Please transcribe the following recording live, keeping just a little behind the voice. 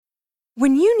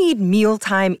When you need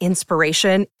mealtime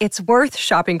inspiration, it's worth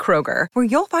shopping Kroger, where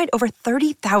you'll find over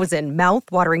 30,000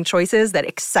 mouth-watering choices that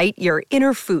excite your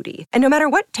inner foodie. And no matter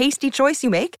what tasty choice you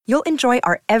make, you'll enjoy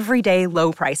our everyday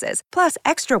low prices, plus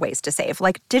extra ways to save,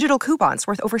 like digital coupons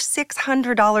worth over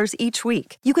 $600 each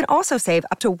week. You can also save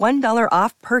up to $1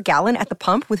 off per gallon at the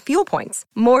pump with fuel points.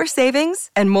 More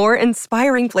savings and more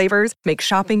inspiring flavors make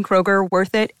shopping Kroger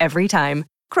worth it every time.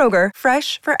 Kroger,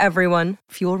 fresh for everyone.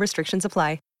 Fuel restrictions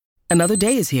apply. Another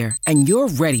day is here, and you're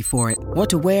ready for it. What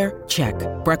to wear? Check.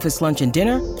 Breakfast, lunch, and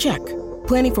dinner? Check.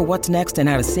 Planning for what's next and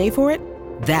how to save for it?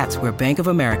 That's where Bank of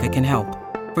America can help.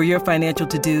 For your financial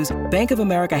to-dos, Bank of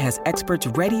America has experts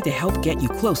ready to help get you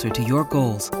closer to your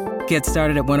goals. Get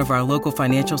started at one of our local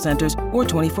financial centers or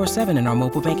 24/7 in our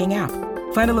mobile banking app.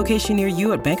 Find a location near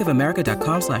you at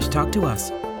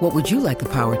bankofamerica.com/talktous. What would you like the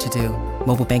power to do?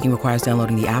 Mobile banking requires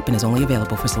downloading the app and is only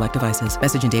available for select devices.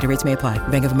 Message and data rates may apply.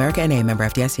 Bank of America N.A., member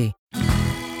FDIC.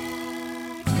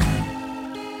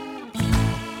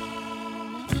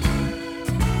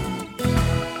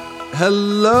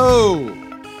 Hello,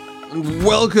 and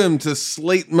welcome to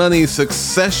Slate Money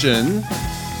Succession.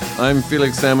 I'm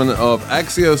Felix Salmon of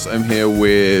Axios. I'm here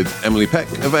with Emily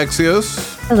Peck of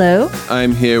Axios. Hello.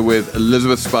 I'm here with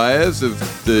Elizabeth Spires of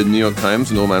the New York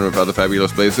Times and all manner of other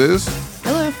fabulous places.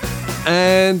 Hello.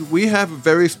 And we have a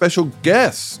very special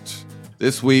guest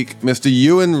this week, Mr.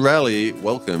 Ewan Raleigh.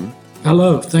 Welcome.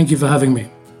 Hello. Thank you for having me.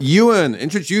 Ewan,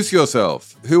 introduce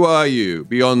yourself. Who are you,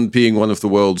 beyond being one of the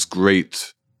world's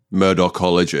great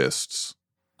Murdochologists?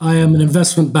 I am an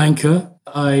investment banker.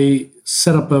 I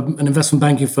set up an investment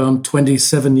banking firm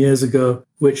 27 years ago,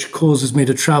 which causes me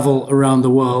to travel around the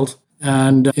world.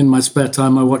 And in my spare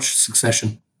time, I watch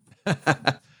Succession.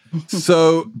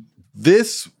 So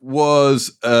this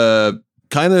was a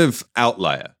kind of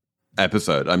outlier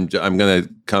episode. I'm going to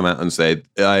come out and say,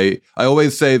 I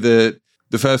always say that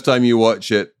the first time you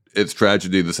watch it, it's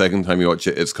tragedy. The second time you watch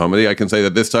it, it's comedy. I can say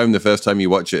that this time, the first time you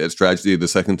watch it, it's tragedy. The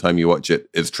second time you watch it,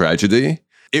 it's tragedy.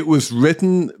 It was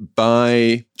written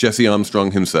by Jesse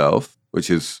Armstrong himself, which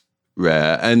is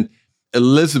rare. And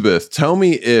Elizabeth, tell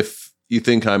me if you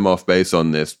think I'm off base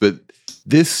on this, but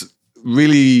this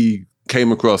really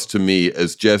came across to me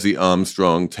as Jesse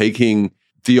Armstrong taking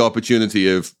the opportunity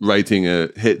of writing a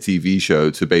hit TV show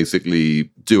to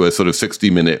basically do a sort of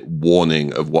 60-minute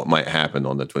warning of what might happen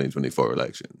on the 2024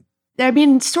 election. I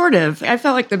mean, sort of. I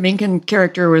felt like the Mencken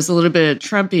character was a little bit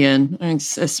Trumpian,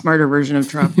 a smarter version of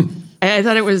Trump. I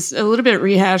thought it was a little bit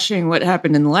rehashing what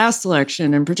happened in the last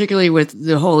election, and particularly with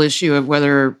the whole issue of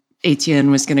whether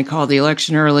ATN was going to call the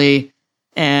election early.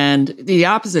 And the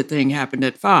opposite thing happened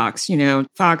at Fox. You know,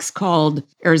 Fox called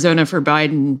Arizona for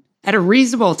Biden at a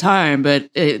reasonable time, but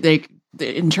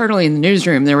internally in the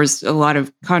newsroom, there was a lot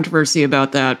of controversy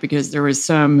about that because there was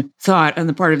some thought on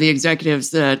the part of the executives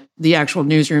that the actual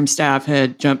newsroom staff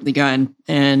had jumped the gun,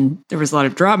 and there was a lot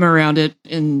of drama around it.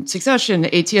 In Succession,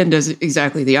 ATN does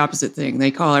exactly the opposite thing.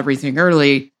 They call everything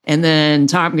early, and then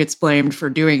Tom gets blamed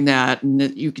for doing that,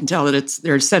 and you can tell that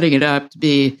they're setting it up to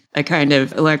be a kind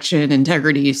of election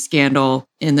integrity scandal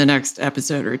in the next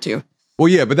episode or two. Well,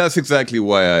 yeah, but that's exactly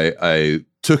why I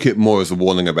took it more as a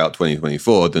warning about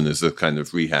 2024 than as a kind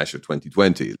of rehash of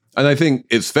 2020. And I think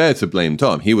it's fair to blame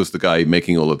Tom. He was the guy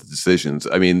making all of the decisions.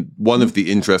 I mean, one of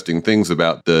the interesting things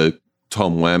about the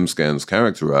Tom Wambsgans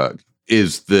character arc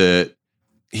is that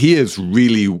he is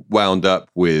really wound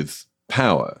up with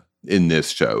power in this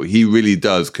show. He really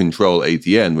does control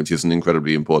ATN, which is an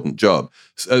incredibly important job.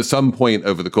 At some point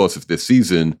over the course of this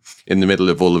season, in the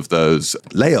middle of all of those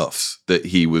layoffs that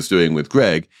he was doing with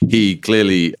Greg, he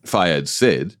clearly fired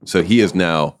Sid. So he is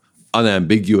now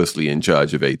unambiguously in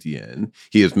charge of ATN.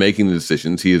 He is making the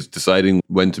decisions. He is deciding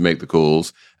when to make the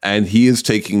calls. And he is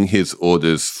taking his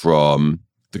orders from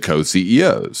the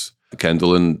co-CEOs,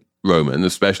 Kendall and Roman.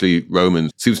 Especially Roman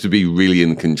seems to be really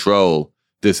in control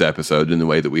this episode in the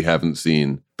way that we haven't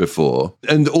seen before.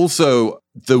 And also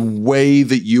the way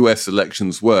that US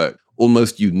elections work,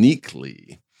 almost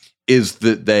uniquely, is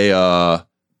that they are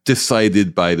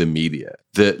decided by the media.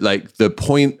 That like the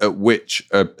point at which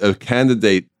a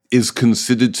candidate is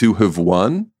considered to have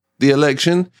won the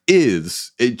election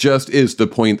it just is the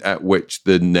point at which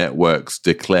the networks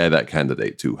declare that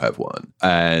candidate to have won.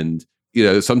 And, you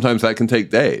know, sometimes that can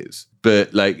take days.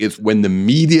 But like it's when the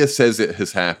media says it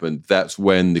has happened, that's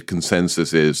when the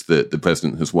consensus is that the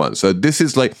president has won. So this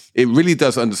is like, it really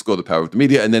does underscore the power of the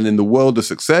media. And then in the world of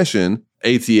Succession,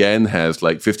 ATN has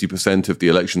like 50% of the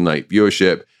election night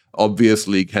viewership.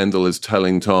 Obviously, Kendall is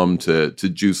telling Tom to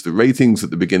juice the ratings at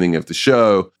the beginning of the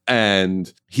show.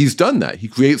 And he's done that. He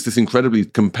creates this incredibly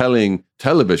compelling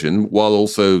television while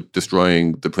also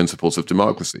destroying the principles of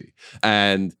democracy.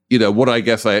 And, what I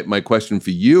guess my question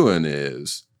for Ewan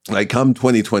is, come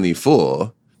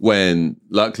 2024, when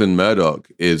Lachlan Murdoch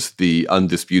is the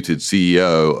undisputed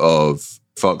CEO of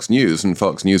Fox News, and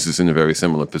Fox News is in a very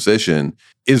similar position,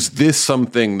 is this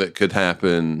something that could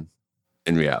happen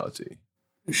in reality?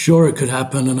 Sure, it could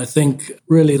happen. And I think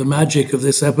really the magic of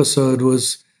this episode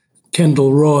was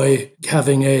Kendall Roy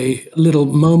having a little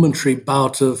momentary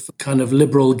bout of kind of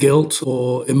liberal guilt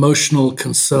or emotional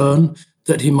concern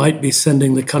that he might be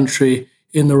sending the country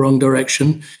in the wrong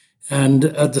direction. And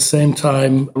at the same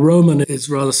time, Roman is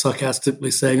rather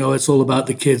sarcastically saying, oh, it's all about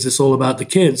the kids. It's all about the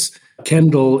kids.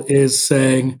 Kendall is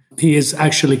saying he is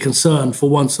actually concerned for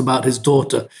once about his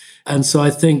daughter. And so I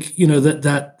think,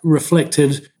 that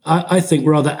reflected, I think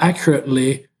rather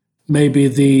accurately, maybe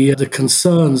the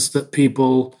concerns that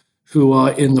people who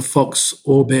are in the Fox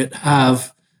orbit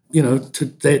have,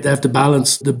 they have to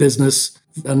balance the business,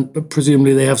 and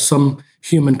presumably they have some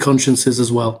human consciences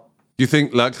as well. Do you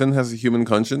think Lachlan has a human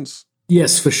conscience?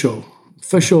 Yes, for sure.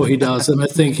 For sure he does. And I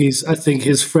think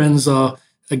his friends are,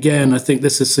 again, I think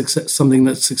this is something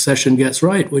that Succession gets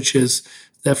right, which is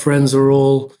their friends are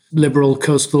all liberal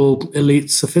coastal elite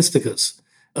sophisticates.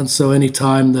 And so any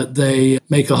time that they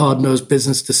make a hard-nosed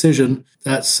business decision,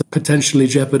 that's potentially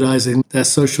jeopardizing their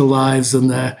social lives and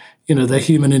their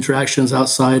human interactions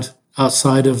outside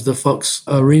of the Fox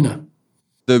arena.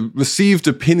 The received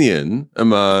opinion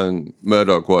among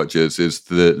Murdoch watchers is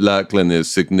that Lachlan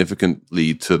is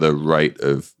significantly to the right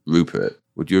of Rupert.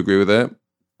 Would you agree with that?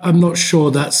 I'm not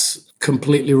sure that's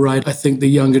completely right. I think the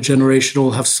younger generation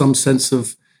will have some sense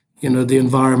of, the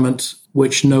environment,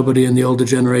 which nobody in the older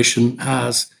generation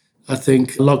has. I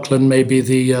think Lachlan may be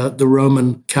the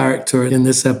Roman character in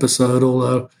this episode,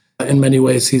 although in many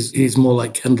ways he's more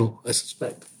like Kendall, I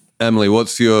suspect. Emily,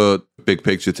 what's your big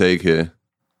picture take here?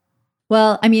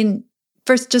 Well,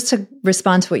 first, just to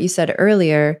respond to what you said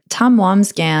earlier, Tom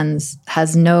Wambsgans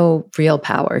has no real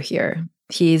power here.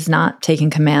 He's not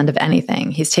taking command of anything.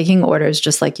 He's taking orders,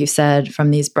 just like you said, from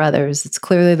these brothers. It's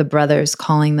clearly the brothers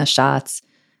calling the shots.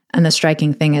 And the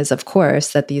striking thing is, of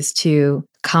course, that these two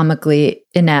comically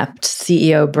inept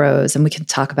CEO bros, and we can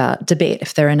talk about debate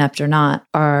if they're inept or not,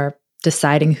 are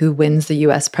deciding who wins the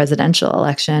US presidential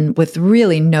election with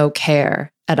really no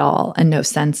care at all and no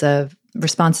sense of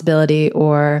responsibility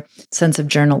or sense of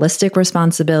journalistic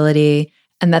responsibility.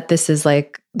 And that this is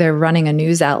like they're running a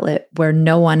news outlet where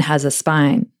no one has a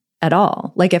spine at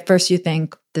all. Like at first you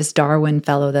think this Darwin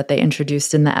fellow that they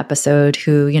introduced in the episode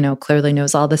who, clearly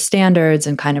knows all the standards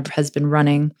and kind of has been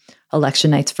running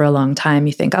election nights for a long time.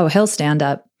 You think, oh, he'll stand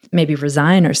up, maybe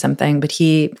resign or something. But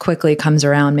he quickly comes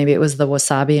around. Maybe it was the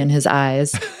wasabi in his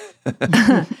eyes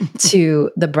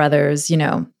to the brothers,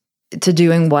 to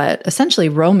doing what essentially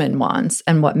Roman wants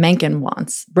and what Mencken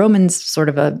wants. Roman's sort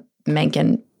of a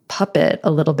Mencken puppet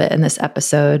a little bit in this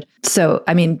episode. So,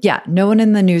 no one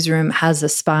in the newsroom has a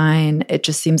spine. It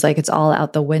just seems like it's all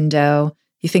out the window.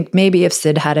 You think maybe if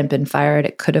Sid hadn't been fired,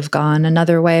 it could have gone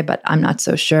another way, but I'm not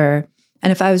so sure.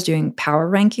 And if I was doing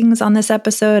power rankings on this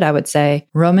episode, I would say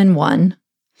Roman won.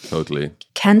 Totally.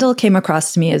 Kendall came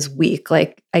across to me as weak.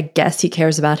 Like, I guess he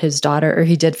cares about his daughter, or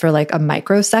he did for like a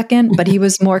microsecond, but he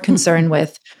was more concerned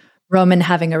with Roman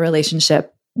having a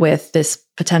relationship with this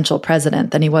potential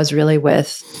president than he was really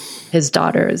with his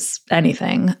daughter's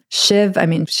anything. Shiv,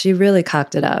 she really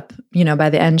cocked it up. By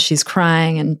the end, she's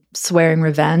crying and swearing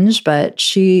revenge, but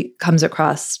she comes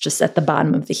across just at the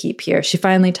bottom of the heap here. She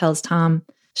finally tells Tom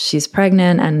she's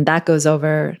pregnant, and that goes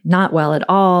over not well at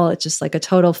all. It's just like a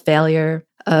total failure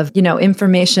of,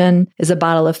 information is a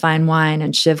bottle of fine wine,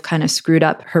 and Shiv kind of screwed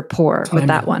up her pour with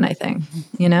that one, I think,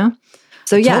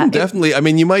 So yeah. Tom definitely,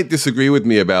 you might disagree with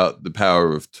me about the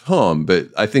power of Tom, but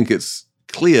I think it's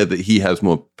clear that he has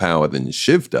more power than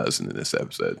Shiv does in this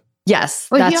episode. Yes,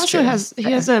 well, that's he also true.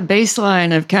 has a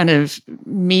baseline of kind of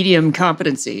medium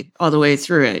competency all the way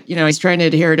through it. He's trying to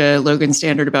adhere to Logan's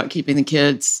standard about keeping the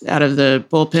kids out of the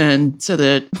bullpen so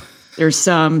that there's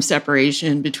some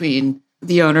separation between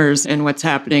the owners and what's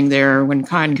happening there. When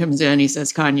Khan comes in, he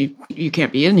says, Khan, you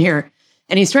can't be in here.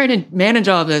 And he's trying to manage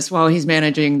all of this while he's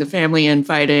managing the family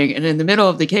infighting. And in the middle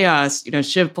of the chaos,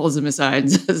 Shiv pulls him aside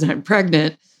and says, I'm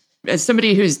pregnant. As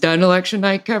somebody who's done election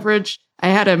night coverage, I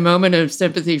had a moment of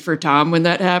sympathy for Tom when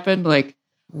that happened. Like,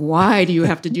 why do you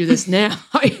have to do this now?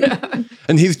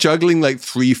 And he's juggling like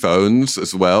 3 phones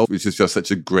as well, which is just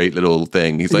such a great little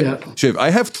thing. He's like, Shiv,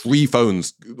 I have 3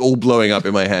 phones all blowing up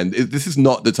in my hand. This is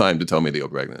not the time to tell me that you're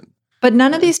pregnant. But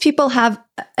none of these people have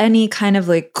any kind of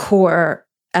like core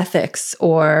ethics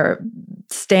or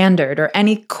standard or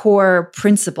any core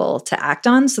principle to act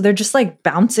on. So they're just like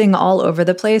bouncing all over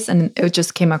the place. And it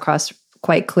just came across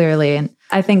quite clearly. And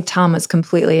I think Tom was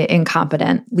completely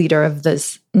incompetent leader of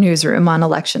this newsroom on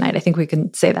election night. I think we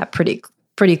can say that pretty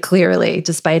clearly,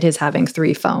 despite his having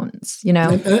 3 phones, you know?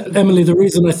 Emily, the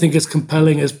reason I think it's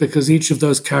compelling is because each of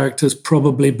those characters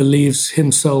probably believes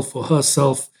himself or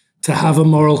herself to have a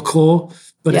moral core,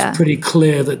 but it's pretty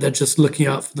clear that they're just looking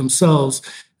out for themselves.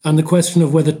 And the question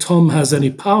of whether Tom has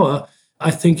any power,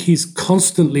 I think he's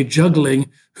constantly juggling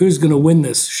who's going to win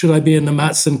this. Should I be in the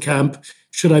Mattson camp?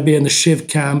 Should I be in the Shiv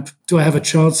camp? Do I have a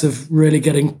chance of really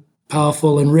getting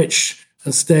powerful and rich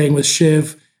and staying with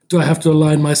Shiv? Do I have to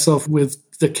align myself with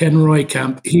the Ken Roy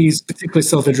camp? He's particularly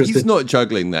self-interested. He's not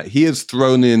juggling that. He has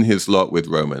thrown in his lot with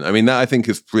Roman. I mean, that I think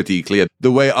is pretty clear.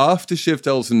 The way after Shiv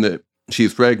tells him that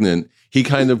she's pregnant, he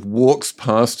kind of walks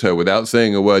past her without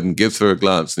saying a word and gives her a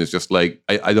glance and is just like,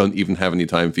 I don't even have any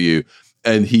time for you.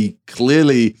 And he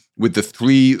clearly, with the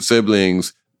 3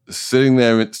 siblings standing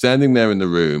there in the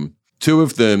room, 2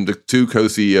 of them, the 2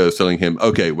 co-CEOs telling him,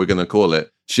 okay, we're going to call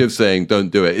it. Shiv saying, don't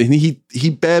do it. And he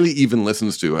barely even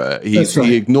listens to her.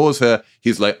 He ignores her.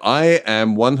 He's like, I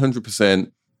am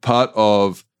 100% part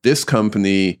of this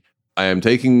company. I am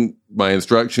taking my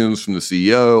instructions from the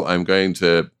CEO. I'm going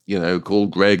to, call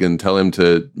Greg and tell him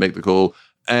to make the call.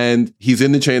 And he's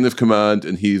in the chain of command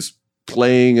and he's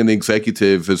playing an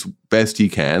executive as best he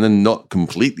can and not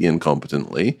completely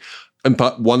incompetently. And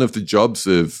one of the jobs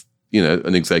of,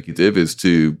 an executive is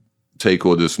to take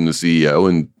orders from the CEO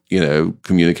and,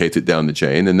 communicate it down the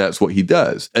chain. And that's what he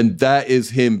does. And that is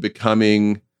him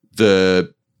becoming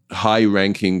the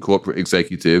high-ranking corporate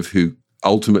executive who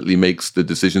ultimately makes the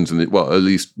decisions, at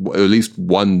least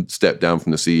one step down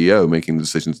from the CEO, making the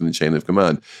decisions in the chain of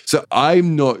command. So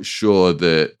I'm not sure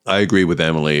that I agree with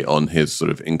Emily on his sort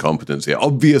of incompetence here.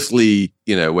 Obviously,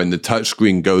 when the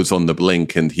touchscreen goes on the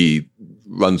blink and he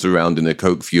runs around in a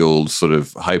coke-fueled sort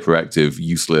of hyperactive,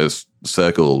 useless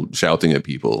circle shouting at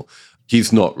people,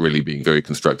 he's not really being very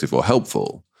constructive or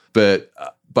helpful. But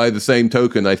by the same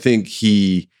token, I think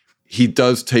he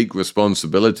does take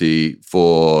responsibility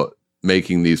for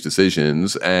making these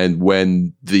decisions. And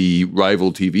when the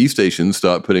rival TV stations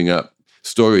start putting up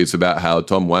stories about how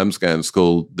Tom Wamsgans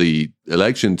called the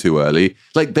election too early,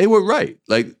 like they were right.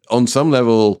 Like on some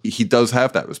level, he does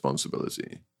have that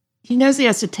responsibility. He knows he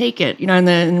has to take it. In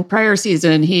the prior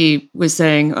season, he was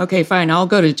saying, okay, fine, I'll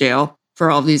go to jail for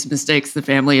all of these mistakes the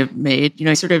family have made.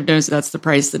 He sort of knows that's the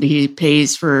price that he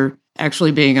pays for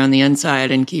actually being on the inside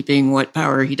and keeping what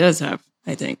power he does have,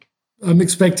 I think. I'm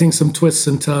expecting some twists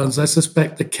and turns. I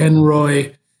suspect that Ken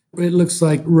Roy, it looks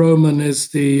like Roman is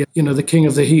the king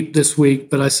of the heap this week,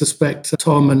 but I suspect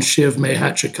Tom and Shiv may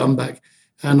hatch a comeback.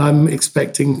 And I'm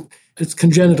expecting, it's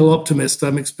congenital optimist,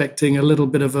 I'm expecting a little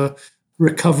bit of a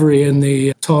recovery in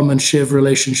the Tom and Shiv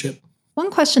relationship.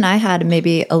 One question I had,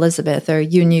 maybe Elizabeth or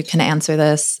you can answer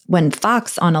this. When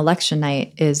Fox on election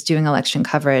night is doing election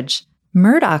coverage,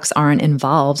 Murdochs aren't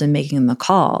involved in making the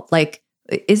call. Like,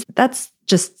 that's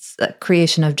just a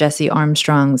creation of Jesse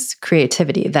Armstrong's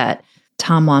creativity that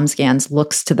Tom Wamsgans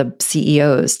looks to the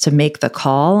CEOs to make the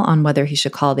call on whether he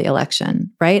should call the election,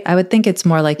 right? I would think it's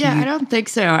more like... Yeah, I don't think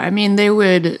so. I mean, they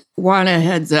would want a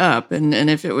heads up. And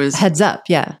if it was... Heads up,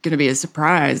 yeah. ...going to be a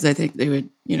surprise, I think they would,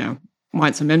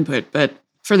 want some input. But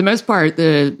for the most part,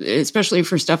 especially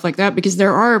for stuff like that, because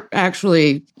there are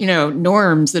actually,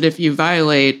 norms that if you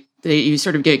violate, that you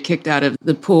sort of get kicked out of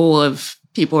the pool of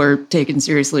people are taken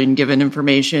seriously and given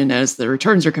information as the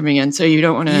returns are coming in. So you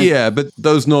don't want to... Yeah, but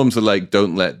those norms are like,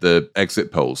 don't let the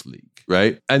exit polls leak,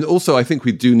 right? And also, I think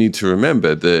we do need to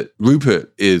remember that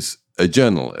Rupert is a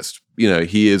journalist.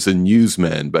 He is a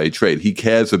newsman by trade. He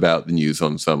cares about the news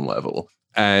on some level.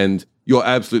 And you're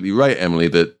absolutely right, Emily,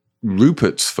 that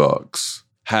Rupert's Fox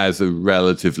has a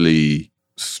relatively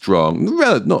strong,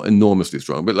 not enormously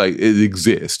strong, but like it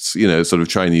exists, sort of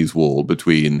Chinese wall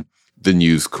between the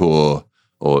News Corps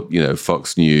or,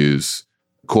 Fox News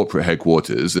corporate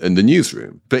headquarters and the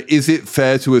newsroom. But is it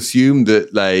fair to assume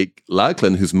that like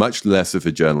Lachlan, who's much less of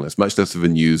a journalist, much less of a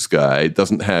news guy,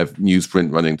 doesn't have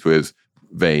newsprint running through his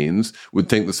veins, would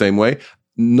think the same way?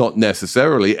 Not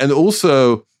necessarily. And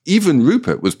also, even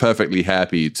Rupert was perfectly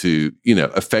happy to,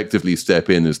 effectively step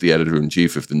in as the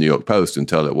editor-in-chief of the New York Post and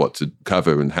tell it what to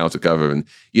cover and how to cover. And,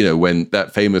 when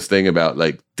that famous thing about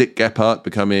like Dick Gephardt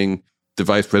becoming the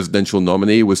vice presidential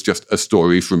nominee was just a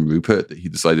story from Rupert that he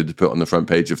decided to put on the front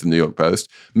page of the New York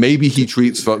Post. Maybe he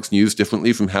treats Fox News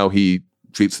differently from how he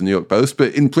treats the New York Post,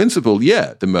 but in principle,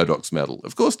 yeah, the Murdochs meddle.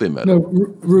 Of course they meddle.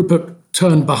 No, Rupert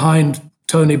turned behind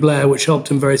Tony Blair, which helped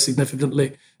him very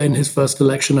significantly in his first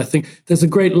election. I think there's a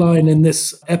great line in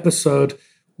this episode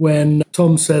when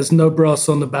Tom says, "No brass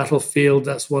on the battlefield."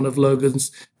 That's one of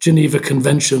Logan's Geneva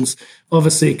Conventions.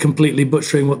 Obviously, completely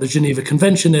butchering what the Geneva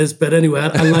Convention is. But anyway,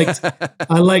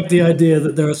 I liked the idea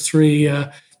that there are three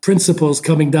principles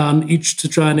coming down, each to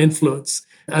try and influence.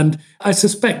 And I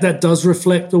suspect that does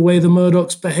reflect the way the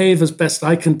Murdochs behave, as best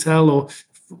I can tell, or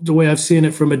the way I've seen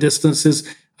it from a distance is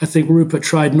I think Rupert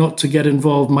tried not to get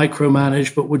involved,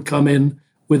 micromanage, but would come in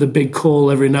with a big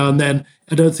call every now and then.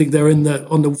 I don't think they're on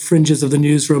the fringes of the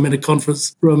newsroom in a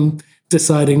conference room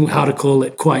deciding how to call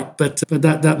it quite. But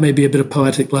that may be a bit of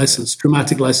poetic license,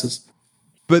 dramatic license.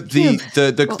 But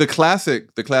the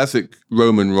classic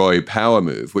Roman Roy power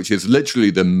move, which is literally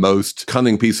the most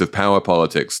cunning piece of power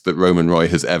politics that Roman Roy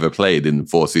has ever played in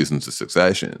 4 seasons of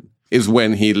Succession, is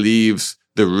when he leaves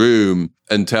the room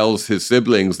and tells his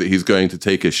siblings that he's going to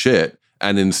take a shit.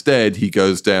 And instead, he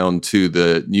goes down to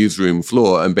the newsroom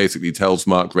floor and basically tells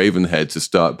Mark Ravenhead to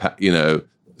start,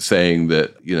 saying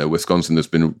that, Wisconsin has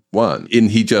been won.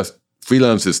 And he just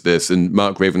freelances this, and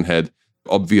Mark Ravenhead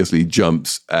obviously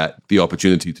jumps at the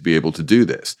opportunity to be able to do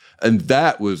this. And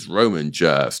that was Roman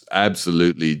just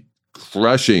absolutely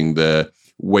crushing the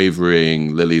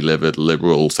wavering, lily-livered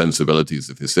liberal sensibilities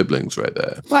of his siblings right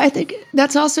there. Well, I think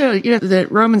that's also, the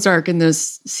Roman's arc in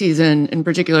this season in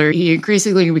particular, he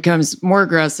increasingly becomes more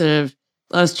aggressive,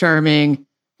 less charming,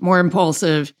 more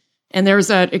impulsive. And there was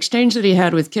that exchange that he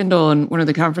had with Kendall in one of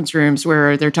the conference rooms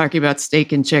where they're talking about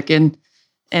steak and chicken.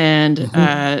 And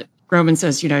Roman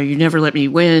says, you never let me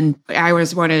win. I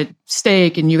always wanted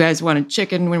steak and you guys wanted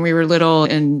chicken when we were little.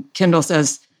 And Kendall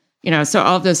says, so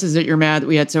all of this is that you're mad that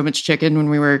we had so much chicken when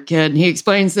we were a kid. And he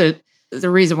explains that the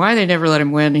reason why they never let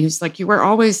him win, he's like, you were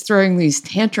always throwing these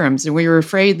tantrums. And we were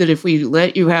afraid that if we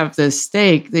let you have the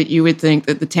steak, that you would think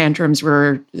that the tantrums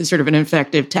were sort of an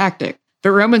effective tactic.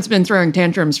 But Roman's been throwing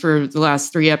tantrums for the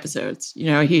last 3 episodes.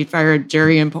 He fired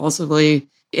Jerry impulsively,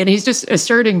 and he's just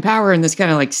asserting power in this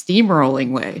kind of like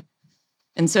steamrolling way.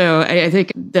 And so I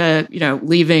think that,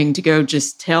 leaving to go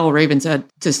just tell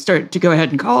Ravenshead to go ahead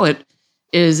and call it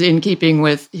is in keeping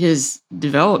with his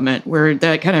development, where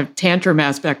that kind of tantrum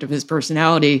aspect of his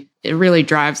personality, it really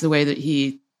drives the way that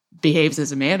he behaves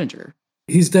as a manager.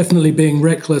 He's definitely being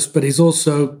reckless, but he's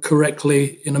also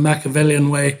correctly, in a Machiavellian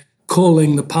way,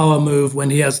 calling the power move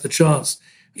when he has the chance.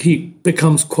 He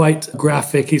becomes quite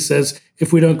graphic. He says,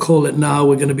 if we don't call it now,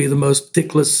 we're going to be the most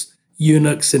dickless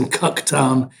eunuchs in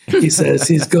Cucktown. He says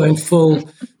he's going full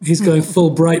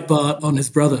Breitbart on his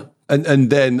brother. And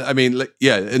then,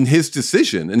 and his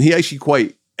decision, and he actually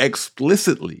quite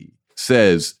explicitly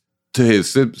says to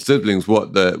his siblings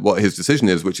what his decision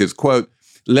is, which is, quote,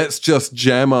 let's just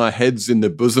jam our heads in the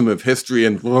bosom of history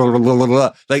and blah, blah, blah, blah,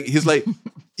 blah. Like, he's like,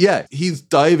 yeah, he's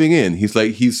diving in.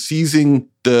 He's seizing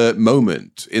the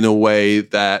moment in a way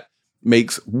that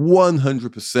makes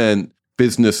 100%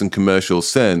 business and commercial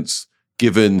sense,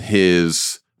 given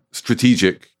his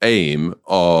strategic aim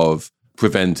of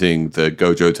preventing the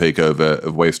Gojo takeover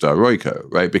of Waystar Royco,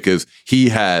 right? Because he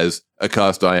has a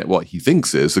cast iron, what he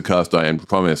thinks is a cast iron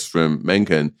promise from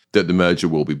Mencken that the merger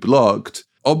will be blocked.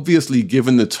 Obviously,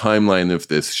 given the timeline of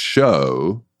this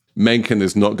show, Mencken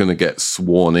is not going to get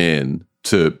sworn in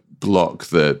to block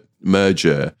the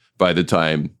merger by the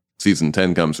time season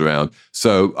 10 comes around.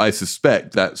 So I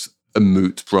suspect that's a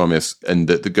moot promise, and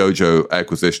that the Gojo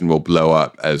acquisition will blow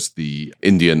up as the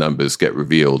India numbers get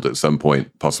revealed at some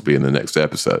point, possibly in the next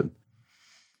episode.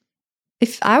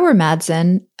 If I were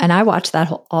Madsen and I watched that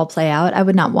all play out, I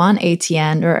would not want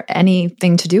ATN or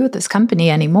anything to do with this company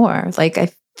anymore. Like, I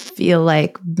feel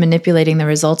like manipulating the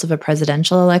results of a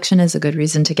presidential election is a good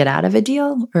reason to get out of a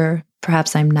deal, or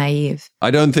perhaps I'm naive. I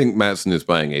don't think Madsen is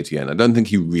buying ATN. I don't think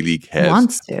he really cares. He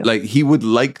wants to. Like, he would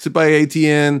like to buy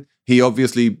ATN. He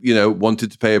obviously,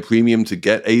 wanted to pay a premium to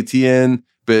get ATN,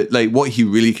 but like what he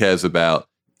really cares about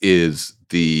is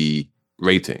the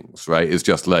ratings, right? It's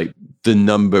just like the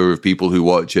number of people who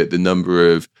watch it, the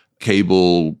number of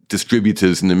cable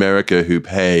distributors in America who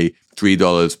pay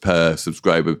 $3 per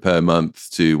subscriber per month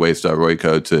to Waystar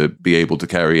Royco to be able to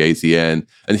carry ATN.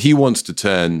 And he wants to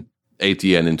turn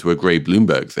ATN into a Gray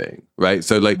Bloomberg thing, right?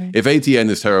 So like, if ATN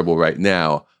is terrible right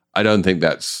now, I don't think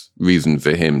that's reason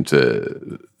for him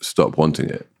to stop wanting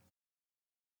it.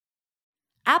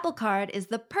 Apple Card is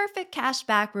the perfect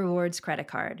cashback rewards credit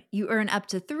card. You earn up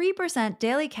to 3%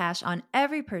 daily cash on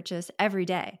every purchase every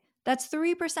day. That's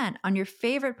 3% on your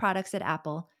favorite products at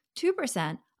Apple,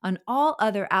 2% on all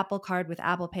other Apple Card with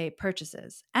Apple Pay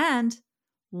purchases, and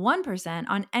 1%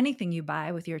 on anything you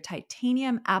buy with your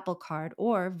titanium Apple Card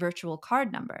or virtual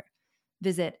card number.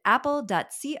 Visit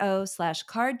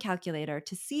apple.co/card calculator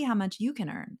to see how much you can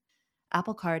earn.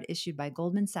 Apple Card issued by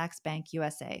Goldman Sachs Bank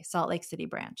USA, Salt Lake City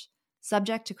branch.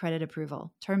 Subject to credit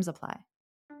approval. Terms apply.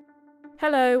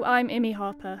 Hello, I'm Imi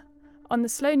Harper. On the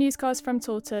Slow Newscast from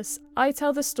Tortoise, I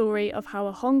tell the story of how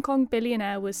a Hong Kong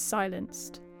billionaire was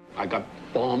silenced. I got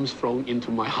bombs thrown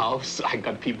into my house. I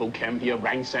got people came here,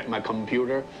 ransacked my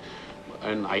computer.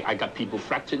 And I got people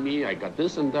threatening me. I got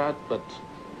this and that, but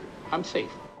I'm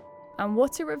safe. And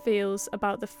what it reveals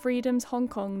about the freedoms Hong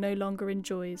Kong no longer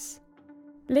enjoys.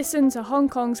 Listen to Hong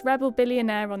Kong's rebel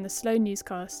billionaire on the Slow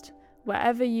Newscast,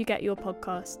 wherever you get your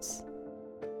podcasts.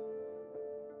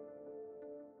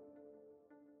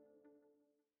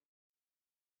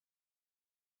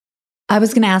 I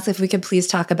was going to ask if we could please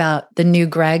talk about the new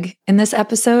Greg in this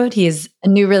episode. He has a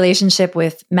new relationship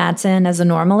with Madsen as a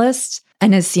normalist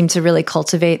and has seemed to really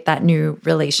cultivate that new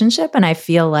relationship. And I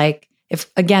feel like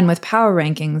if, again, with power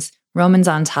rankings, Roman's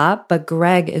on top, but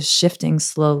Greg is shifting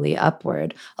slowly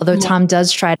upward. Although Tom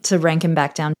does try to rank him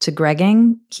back down to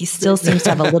Gregging, he still seems to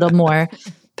have a little more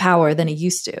power than he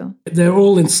used to. They're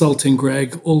all insulting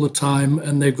Greg all the time,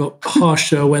 and they've got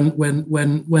harsher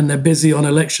when they're busy on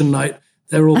election night.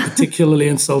 They're all particularly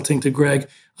insulting to Greg.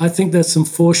 I think there's some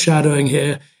foreshadowing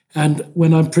here. And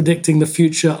when I'm predicting the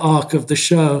future arc of the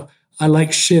show, I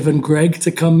like Shiv and Greg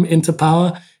to come into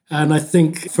power. And I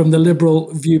think from the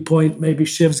liberal viewpoint, maybe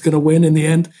Shiv's going to win in the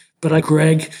end. But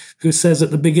Greg, who says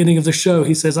at the beginning of the show,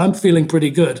 he says, I'm feeling pretty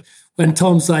good. When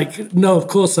Tom's like, no, of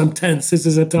course I'm tense. This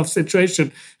is a tough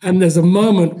situation. And there's a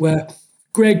moment where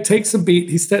Greg takes a beat.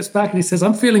 He steps back and he says,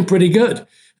 I'm feeling pretty good.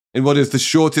 In what is the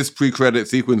shortest pre-credit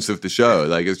sequence of the show.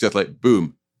 Like, it's just like,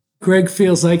 boom. Greg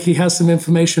feels like he has some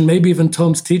information. Maybe even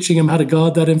Tom's teaching him how to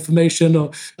guard that information.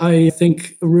 Or I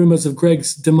think rumors of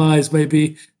Greg's demise may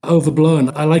be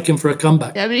overblown. I like him for a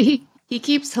comeback. Yeah, but he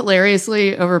keeps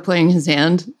hilariously overplaying his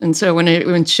hand. And so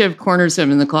when Shiv corners him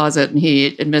in the closet and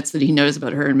he admits that he knows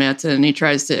about her and Madsen and he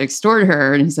tries to extort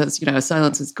her and he says,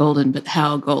 silence is golden, but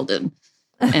how golden?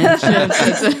 And Shiv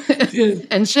says,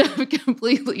 and Shiv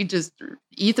completely just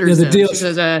ethers him. She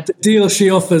says, the deal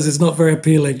she offers is not very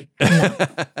appealing.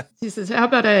 She says, how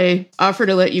about I offer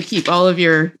to let you keep all of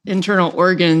your internal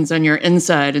organs on your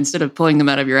inside instead of pulling them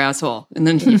out of your asshole? And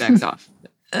then he backs off.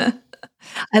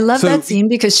 I love that scene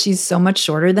because she's so much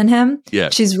shorter than him.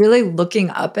 Yeah. She's really looking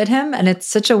up at him. And it's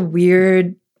such a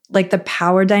weird, like the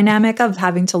power dynamic of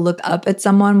having to look up at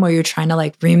someone where you're trying to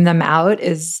like ream them out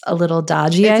is a little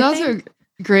dodgy. It's also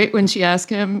great when she asked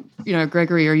him,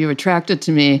 Gregory, are you attracted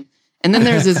to me? And then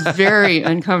there's this very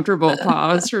uncomfortable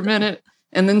pause for a minute.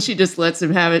 And then she just lets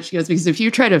him have it. She goes, because if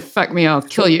you try to fuck me, I'll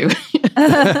kill you.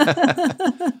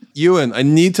 Ewan, I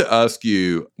need to ask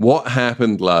you, what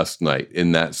happened last night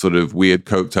in that sort of weird,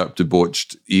 coked up,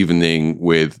 debauched evening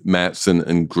with Madsen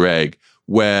and Greg,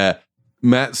 where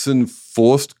Madsen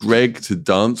forced Greg to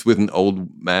dance with an old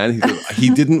man. He said he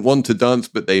didn't want to dance,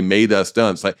 but they made us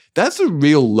dance. Like, that's a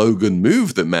real Logan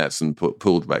move that Madsen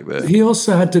pulled back there. He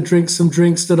also had to drink some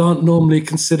drinks that aren't normally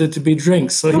considered to be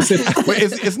drinks. So he said,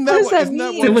 isn't that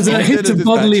what it was a hit of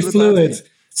bodily fluid.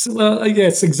 Well,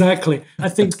 yes, exactly. I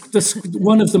think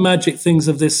one of the magic things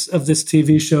of this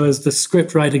TV show is the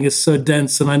script writing is so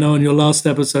dense. And I know in your last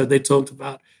episode they talked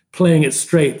about playing it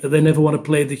straight, that they never want to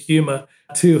play the humor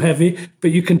too heavy.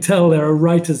 But you can tell there are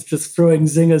writers just throwing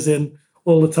zingers in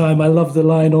all the time. I love the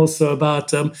line also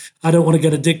about, I don't want to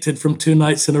get addicted from 2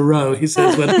 nights in a row. He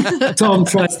says when Tom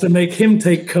tries to make him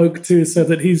take coke too so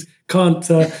that he can't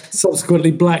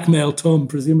subsequently blackmail Tom,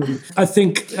 presumably. I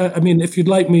think, if you'd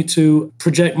like me to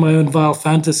project my own vile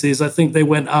fantasies, I think they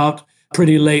went out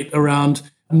pretty late around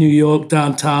New York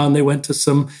downtown. They went to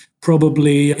some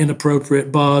probably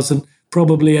inappropriate bars and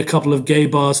probably a couple of gay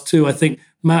bars too. I think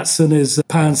Madsen is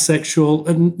pansexual.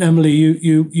 And Emily,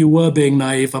 you were being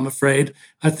naive, I'm afraid.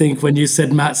 I think when you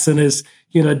said Madsen is,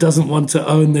 doesn't want to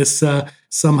own this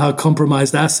somehow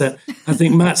compromised asset. I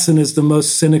think Madsen is the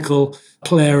most cynical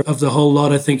player of the whole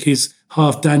lot. I think he's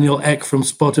half Daniel Ek from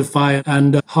Spotify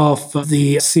and half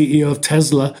the CEO of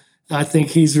Tesla. I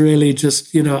think he's really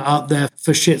just, out there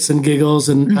for shits and giggles.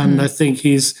 And I think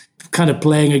he's kind of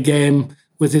playing a game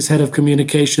with his head of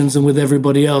communications and with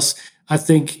everybody else. I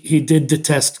think he did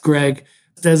detest Greg.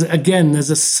 There's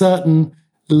a certain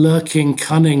lurking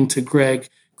cunning to Greg.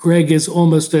 Greg is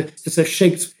almost it's a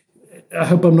Shakespeare. I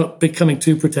hope I'm not becoming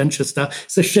too pretentious now.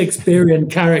 It's a Shakespearean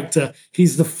character.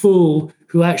 He's the fool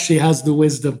who actually has the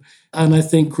wisdom. And I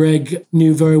think Greg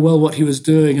knew very well what he was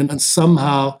doing and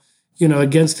somehow,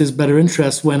 against his better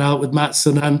interest, went out with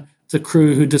Madsen and the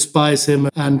crew who despise him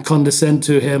and condescend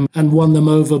to him and won them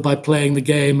over by playing the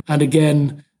game. And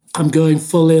again, I'm going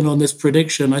full in on this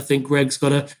prediction. I think Greg's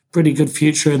got a pretty good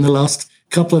future in the last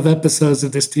couple of episodes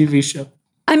of this TV show.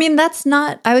 I mean,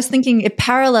 I was thinking it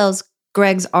parallels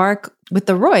Greg's arc with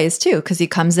the Roys too, because he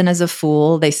comes in as a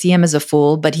fool. They see him as a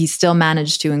fool, but he still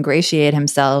managed to ingratiate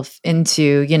himself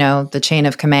into, the chain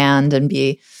of command and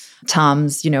be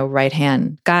Tom's,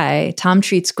 right-hand guy. Tom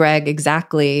treats Greg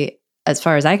exactly, as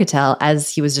far as I could tell,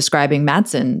 as he was describing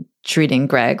Matsson treating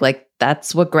Greg. Like,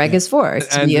 that's what Greg is for. Is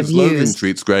to and be as abused. Logan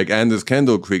treats Greg, and as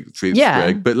Kendall treats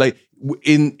Greg. But like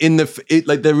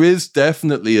there is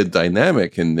definitely a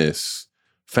dynamic in this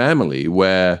family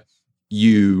where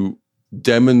you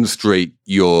demonstrate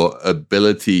your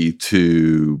ability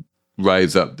to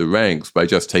rise up the ranks by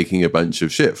just taking a bunch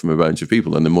of shit from a bunch of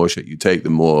people, and the more shit you take, the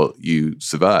more you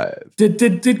survive.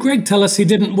 Did Greg tell us he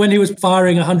didn't, when he was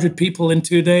firing 100 people in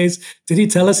 2 days, did he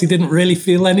tell us he didn't really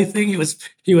feel anything?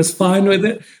 He was fine with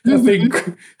it.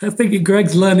 I think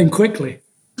Greg's learning quickly.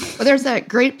 Well, there's that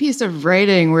great piece of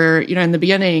writing where, in the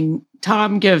beginning,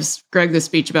 Tom gives Greg the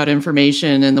speech about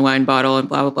information in the wine bottle and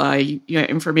blah, blah, blah.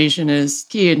 Information is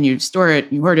key, and you store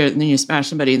it, you hoard it, and then you smash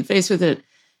somebody in the face with it.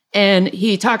 And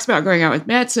he talks about going out with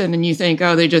Matsson, and you think,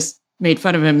 oh, they just made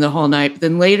fun of him the whole night. But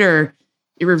then later,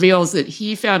 it reveals that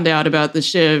he found out about the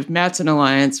Shiv-Matsson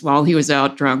alliance while he was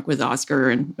out drunk with Oscar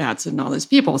and Matsson and all those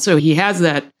people. So he has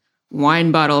that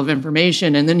wine bottle of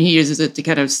information, and then he uses it to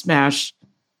kind of smash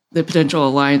the potential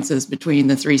alliances between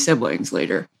the three siblings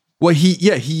later. Well, he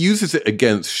uses it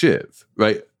against Shiv,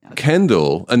 right? Okay.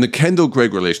 Kendall, and the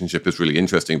Kendall-Greg relationship is really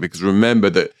interesting because remember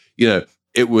that,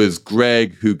 it was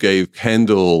Greg who gave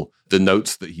Kendall the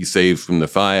notes that he saved from the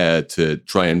fire to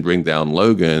try and bring down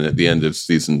Logan at the end of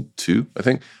season 2, I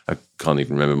think. I can't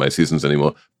even remember my seasons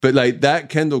anymore. But like that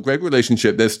Kendall-Greg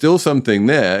relationship, there's still something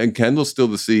there, and Kendall's still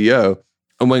the CEO.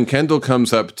 And when Kendall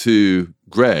comes up to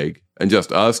Greg and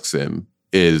just asks him,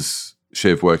 is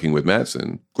Shiv working with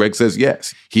Matsson? Greg says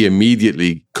yes. He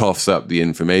immediately coughs up the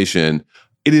information.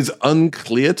 It is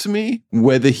unclear to me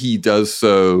whether he does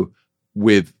so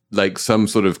with like some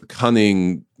sort of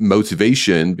cunning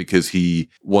motivation because he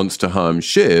wants to harm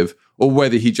Shiv, or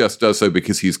whether he just does so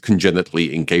because he's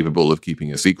congenitally incapable of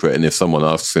keeping a secret. And if someone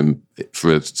asks him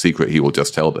for a secret, he will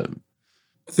just tell them.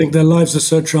 I think their lives are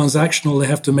so transactional, they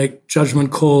have to make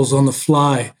judgment calls on the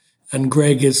fly. And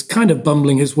Greg is kind of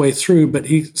bumbling his way through, but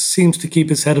he seems to keep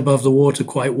his head above the water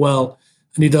quite well.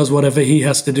 And he does whatever he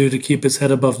has to do to keep his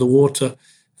head above the water.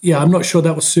 Yeah, I'm not sure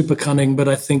that was super cunning, but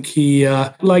I think he,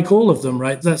 like all of them,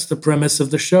 right? That's the premise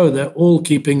of the show. They're all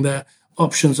keeping their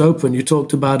options open. You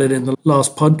talked about it in the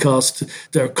last podcast.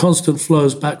 There are constant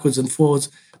flows backwards and forwards.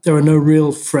 There are no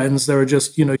real friends. There are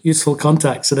just, useful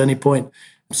contacts at any point.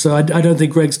 So I don't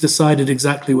think Greg's decided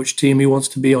exactly which team he wants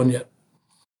to be on yet.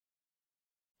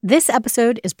 This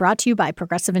episode is brought to you by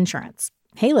Progressive Insurance.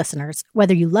 Hey, listeners,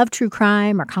 whether you love true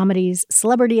crime or comedies,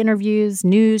 celebrity interviews,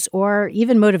 news, or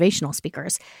even motivational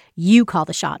speakers, you call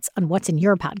the shots on what's in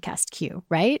your podcast queue,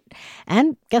 right?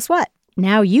 And guess what?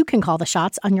 Now you can call the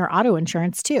shots on your auto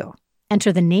insurance, too.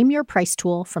 Enter the Name Your Price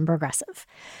tool from Progressive.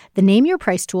 The Name Your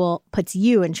Price tool puts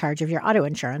you in charge of your auto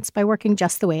insurance by working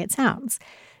just the way it sounds.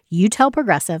 You tell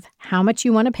Progressive how much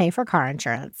you want to pay for car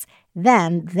insurance.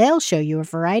 Then they'll show you a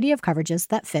variety of coverages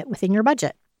that fit within your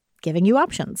budget, giving you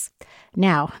options.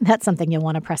 Now, that's something you'll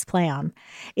want to press play on.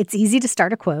 It's easy to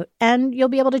start a quote, and you'll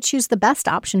be able to choose the best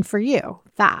option for you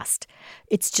fast.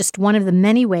 It's just one of the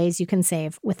many ways you can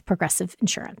save with Progressive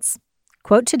Insurance.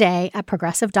 Quote today at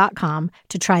Progressive.com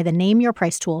to try the Name Your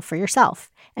Price tool for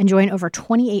yourself and join over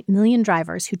 28 million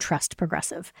drivers who trust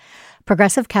Progressive.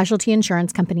 Progressive Casualty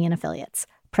Insurance Company and Affiliates.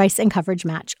 Price and coverage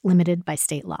match limited by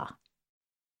state law.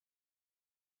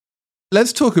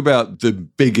 Let's talk about the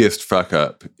biggest fuck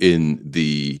up in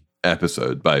the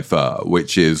episode by far,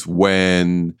 which is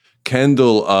when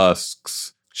Kendall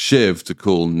asks Shiv to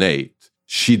call Nate.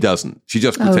 She doesn't. She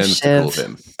just pretends to call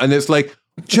him. And it's like,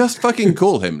 just fucking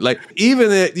call him. Like,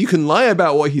 even if you can lie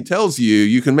about what he tells you,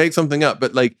 you can make something up,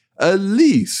 but like, at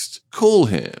least call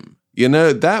him.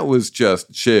 That was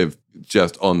just Shiv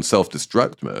just on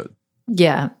self-destruct mode.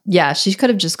 Yeah. She could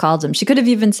have just called him. She could have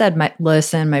even said,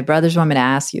 listen, my brothers want me to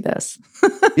ask you this.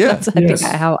 Yeah. That's, I think,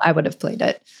 how I would have played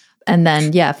it. And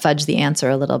then, fudge the answer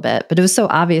a little bit. But it was so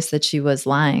obvious that she was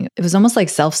lying. It was almost like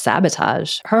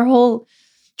self-sabotage. Her whole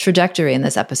trajectory in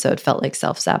this episode felt like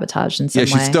self-sabotage in some way.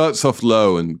 Yeah, she starts off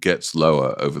low and gets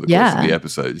lower over the course of the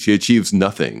episode. She achieves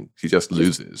nothing. She just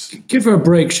loses. Give her a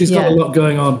break. She's got a lot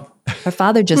going on. Her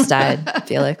father just died,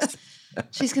 Felix.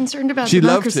 She's concerned about She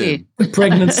loved democracy. him. The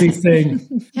pregnancy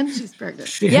thing. And she's pregnant.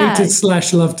 She hated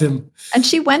 / loved him. And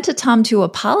she went to Tom to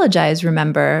apologize,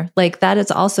 remember? Like, that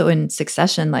is also in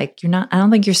Succession. Like, I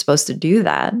don't think you're supposed to do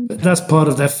that. That's part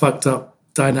of their fucked up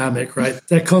dynamic, right?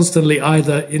 They're constantly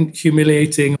either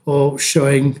humiliating or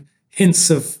showing hints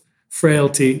of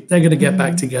frailty. They're going to get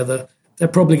back together. They're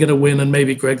probably going to win, and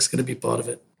maybe Greg's going to be part of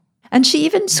it. And she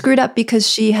even screwed up because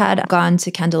she had gone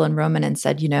to Kendall and Roman and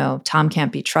said, Tom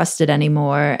can't be trusted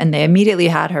anymore. And they immediately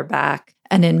had her back.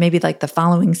 And in maybe like the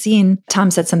following scene,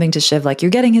 Tom said something to Shiv, like,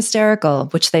 you're getting hysterical,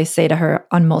 which they say to her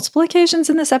on multiple occasions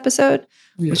in this episode,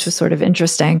 which was sort of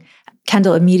interesting.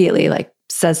 Kendall immediately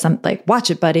says something like, watch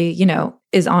it, buddy,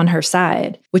 is on her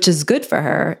side, which is good for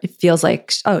her. It feels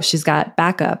like, she's got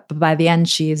backup. But by the end,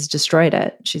 she's destroyed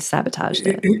it. She's sabotaged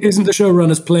it. Isn't the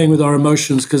showrunners playing with our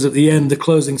emotions? Because at the end, the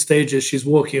closing stages, she's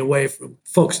walking away from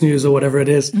Fox News or whatever it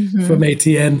is, from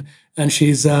ATN, and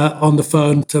she's on the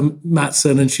phone to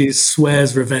Matsson and she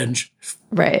swears revenge.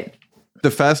 Right.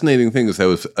 The fascinating thing is there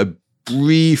was a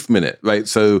brief minute, right?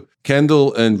 So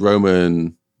Kendall and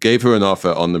Roman gave her an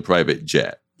offer on the private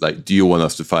jet. Like, do you want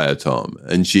us to fire Tom?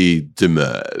 And she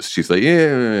demurs. She's like,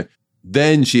 yeah.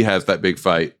 Then she has that big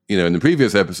fight. In the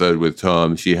previous episode with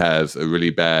Tom, she has a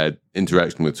really bad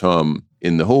interaction with Tom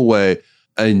in the hallway.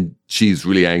 And she's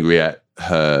really angry at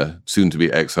her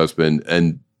soon-to-be ex-husband.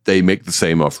 And they make the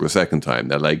same offer a second time.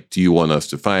 They're like, do you want us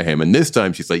to fire him? And this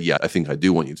time she's like, yeah, I think I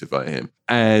do want you to fire him.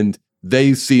 And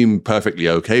they seem perfectly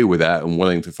okay with that and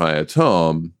wanting to fire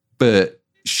Tom. But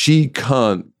she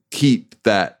can't keep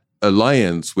that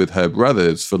alliance with her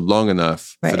brothers for long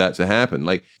enough for that to happen.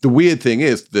 Like, the weird thing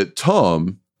is that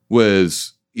Tom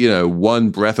was,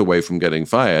 one breath away from getting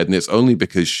fired, and it's only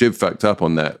because Shiv fucked up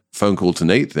on that phone call to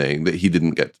Nate thing that he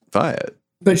didn't get fired.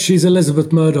 But she's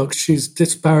Elizabeth Murdoch. She's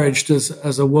disparaged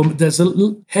as a woman. There's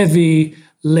a heavy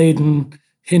laden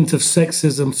hint of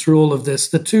sexism through all of this.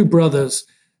 The two brothers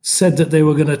said that they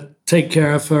were going to take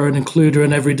care of her and include her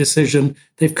in every decision.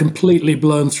 They've completely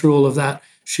blown through all of that.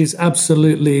 She's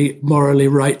absolutely morally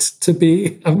right to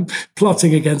be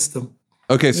plotting against them.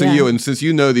 Okay, so Ewan, since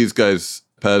you know these guys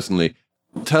personally,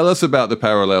 tell us about the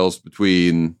parallels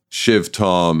between Shiv,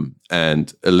 Tom,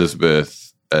 and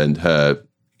Elizabeth and her,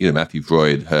 Matthew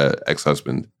Freud, her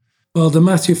ex-husband. Well, the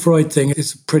Matthew Freud thing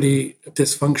is pretty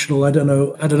dysfunctional. I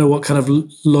don't know what kind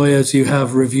of lawyers you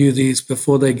have review these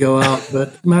before they go out,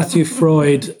 but Matthew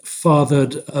Freud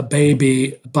fathered a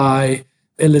baby by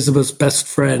Elizabeth's best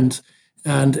friend.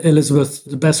 And Elizabeth,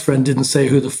 the best friend, didn't say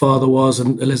who the father was,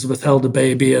 and Elizabeth held the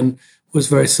baby and was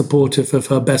very supportive of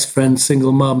her best friend's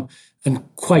single mum, and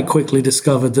quite quickly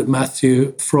discovered that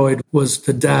Matthew Freud was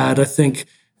the dad. I think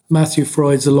Matthew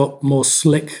Freud's a lot more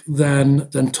slick than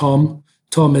Tom.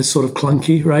 Tom is sort of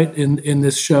clunky, right, in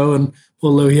this show, and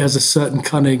although he has a certain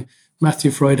cunning,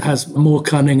 Matthew Freud has more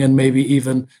cunning and maybe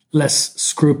even less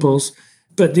scruples.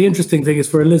 But the interesting thing is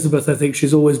for Elizabeth, I think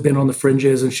she's always been on the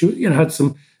fringes, and she had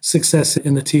some success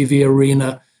in the TV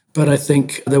arena. But I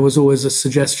think there was always a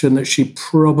suggestion that she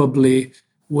probably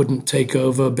wouldn't take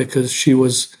over because she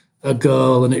was a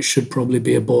girl and it should probably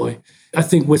be a boy. I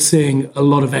think we're seeing a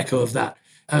lot of echo of that.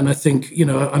 And I think,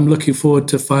 I'm looking forward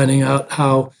to finding out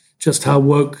how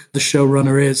woke the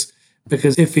showrunner is,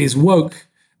 because if he's woke,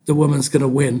 the woman's going to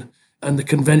win. And the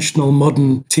conventional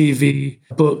modern TV,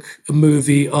 book,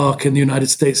 movie arc in the United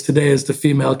States today is the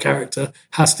female character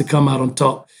has to come out on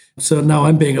top. So now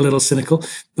I'm being a little cynical,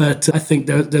 but I think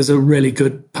there's a really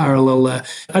good parallel there.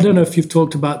 I don't know if you've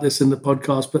talked about this in the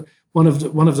podcast, but one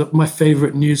of my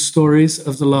favorite news stories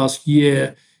of the last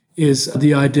year is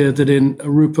the idea that in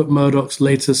Rupert Murdoch's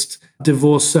latest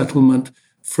divorce settlement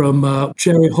from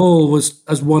Jerry Hall was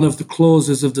as one of the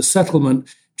clauses of the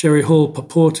settlement. Jerry Hall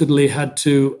purportedly had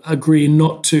to agree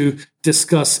not to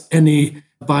discuss any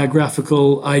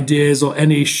biographical ideas or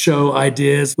any show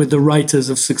ideas with the writers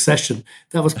of Succession.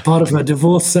 That was part of her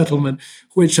divorce settlement,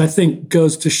 which I think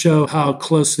goes to show how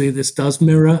closely this does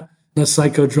mirror the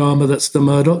psychodrama that's the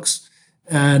Murdochs.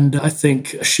 And I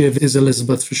think Shiv is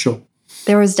Elizabeth for sure.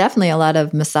 There was definitely a lot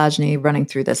of misogyny running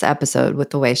through this episode with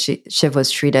the way Shiv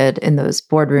was treated in those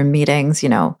boardroom meetings,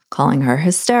 calling her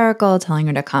hysterical, telling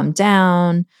her to calm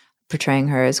down, portraying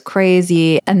her as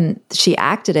crazy. And she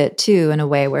acted it too in a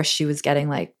way where she was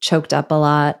getting choked up a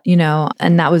lot,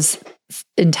 and that was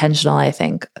intentional, I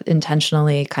think,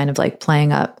 intentionally kind of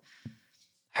playing up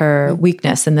her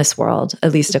weakness in this world,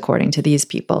 at least according to these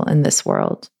people in this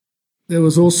world. There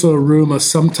was also a rumor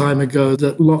some time ago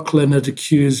that Lachlan had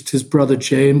accused his brother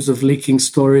James of leaking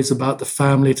stories about the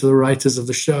family to the writers of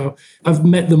the show. I've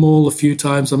met them all a few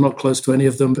times. I'm not close to any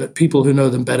of them, but people who know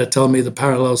them better tell me the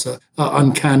parallels are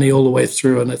uncanny all the way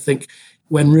through. And I think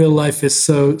when real life is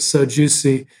so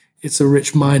juicy, it's a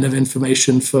rich mine of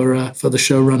information for the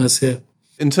showrunners here.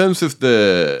 In terms of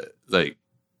the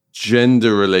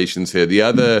gender relations here, the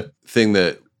other thing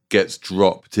that gets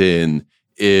dropped in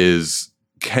is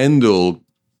Kendall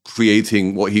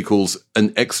creating what he calls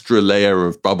an extra layer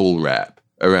of bubble wrap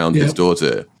around his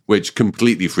daughter, which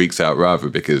completely freaks out Rava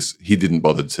because he didn't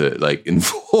bother to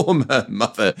inform her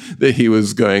mother that he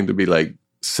was going to be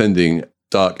sending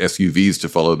dark SUVs to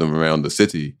follow them around the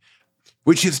city,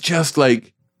 which is just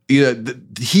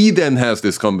he then has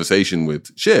this conversation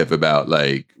with Shiv about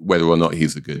whether or not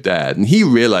he's a good dad. And he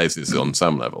realizes on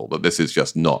some level that this is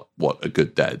just not what a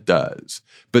good dad does.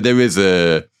 But there is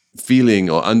a feeling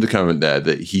or undercurrent there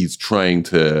that he's trying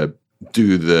to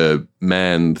do the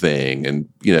man thing and,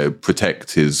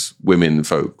 protect his women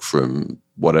folk from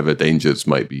whatever dangers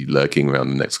might be lurking around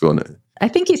the next corner. I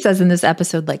think he says in this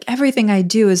episode, everything I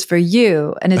do is for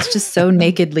you. And it's just so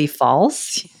nakedly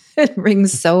false. It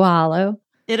rings so hollow.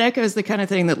 It echoes the kind of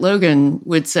thing that Logan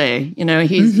would say.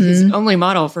 His only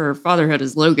model for fatherhood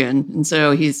is Logan. And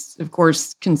so he's, of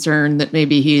course, concerned that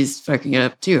maybe he's fucking it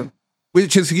up too.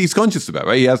 Which is he's conscious about,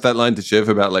 right? He has that line to Shiv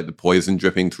about the poison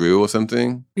dripping through or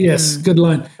something. Yes, good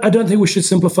line. I don't think we should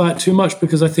simplify it too much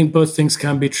because I think both things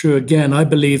can be true. Again, I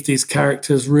believe these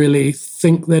characters really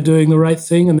think they're doing the right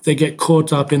thing and they get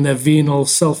caught up in their venal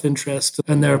self-interest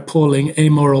and their appalling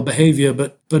amoral behavior.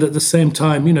 But at the same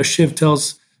time, Shiv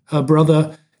tells her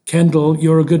brother, Kendall,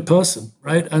 you're a good person,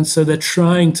 right? And so they're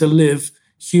trying to live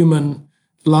human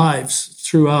lives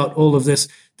throughout all of this.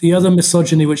 The other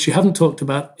misogyny, which you haven't talked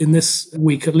about in this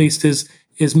week at least, is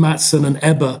Matsson and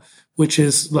Ebba, which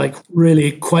is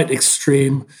really quite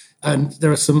extreme. And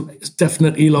there are some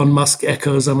definite Elon Musk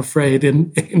echoes, I'm afraid,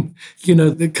 in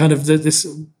the kind of this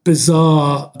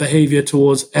bizarre behavior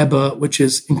towards Ebba, which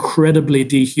is incredibly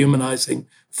dehumanizing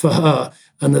for her,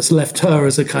 and that's left her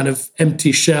as a kind of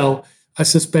empty shell. I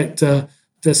suspect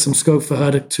there's some scope for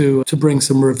her to bring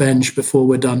some revenge before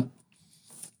we're done.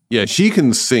 Yeah, she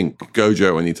can sink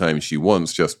Gojo anytime she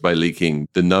wants just by leaking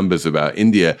the numbers about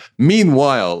India.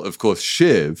 Meanwhile, of course,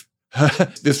 Shiv,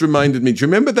 this reminded me, do you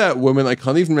remember that woman? I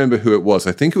can't even remember who it was.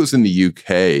 I think it was in the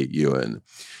UK, Ewan,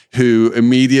 who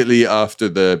immediately after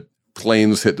the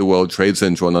planes hit the World Trade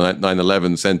Center on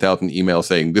 9/11 sent out an email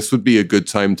saying this would be a good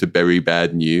time to bury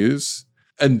bad news.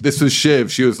 And this was Shiv.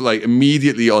 She was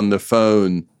immediately on the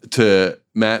phone to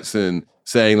Matsson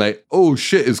saying oh,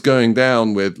 shit is going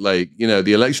down with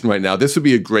the election right now. This would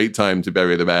be a great time to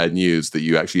bury the bad news that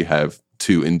you actually have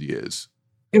two Indias.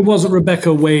 It wasn't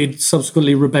Rebecca Wade,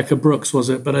 subsequently Rebecca Brooks, was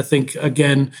it? But I think,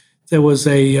 again, there was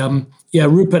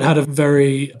Rupert had a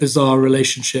very bizarre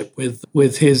relationship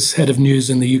with his head of news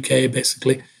in the UK,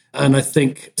 basically. And I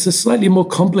think it's a slightly more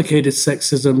complicated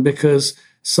sexism because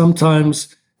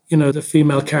sometimes, the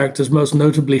female characters, most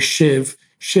notably Shiv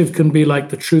can be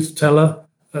the truth teller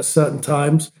at certain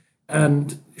times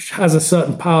and has a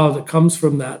certain power that comes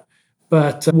from that.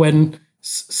 But when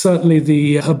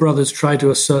certainly her brothers try to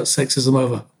assert sexism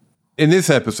over. In this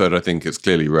episode, I think it's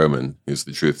clearly Roman who's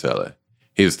the truth teller.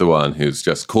 He's the one who's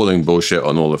just calling bullshit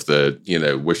on all of the,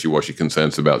 wishy-washy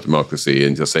concerns about democracy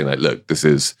and just saying look,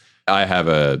 I have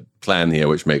a plan here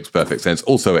which makes perfect sense.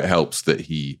 Also, it helps that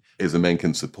he is a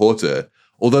Mencken supporter.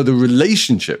 Although the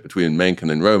relationship between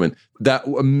Mencken and Roman, that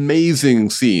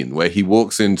amazing scene where he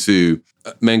walks into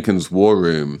Mencken's war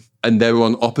room and they're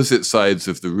on opposite sides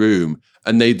of the room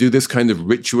and they do this kind of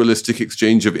ritualistic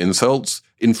exchange of insults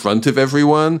in front of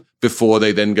everyone before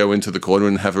they then go into the corner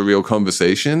and have a real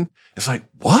conversation. It's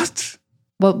what?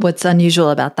 What's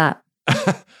unusual about that?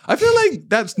 I feel like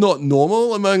that's not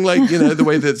normal among the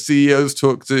way that CEOs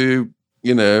talk to,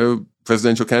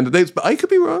 presidential candidates, but I could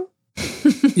be wrong.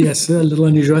 Yes, a little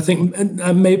unusual. I think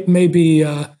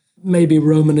maybe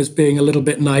Roman is being a little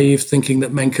bit naive, thinking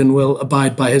that Mencken will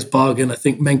abide by his bargain. I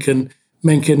think Mencken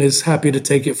is happy to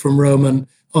take it from Roman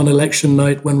on election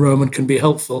night when Roman can be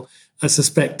helpful. I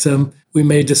suspect we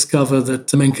may discover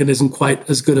that Mencken isn't quite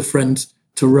as good a friend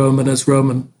to Roman as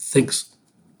Roman thinks.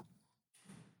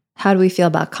 How do we feel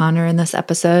about Connor in this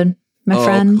episode, my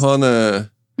friend?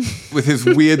 Connor, with his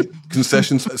weird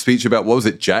concession speech about, what was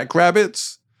it,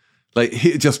 jackrabbits?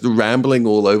 He just rambling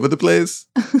all over the place.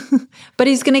 But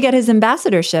he's going to get his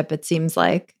ambassadorship, it seems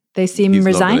like. They seem resigned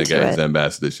to it. He's not going to get his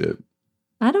ambassadorship.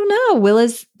 I don't know. Will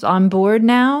is on board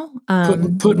now.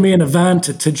 Put me in a van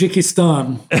to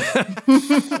Tajikistan.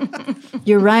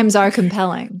 Your rhymes are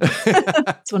compelling.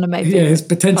 It's one of my favorites. Yeah, his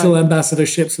potential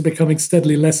ambassadorships are becoming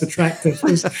steadily less attractive.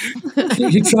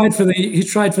 He tried for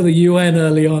the UN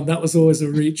early on. That was always a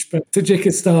reach. But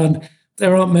Tajikistan,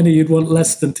 there aren't many you'd want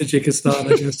less than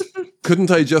Tajikistan, I guess.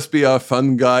 couldn't I just be our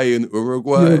fun guy in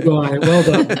Uruguay? Uruguay, well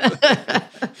done.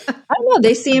 I don't know.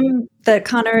 They seem that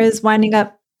Connor is winding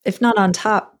up, if not on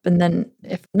top, and then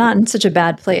if not in such a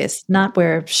bad place, not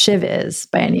where Shiv is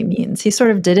by any means. He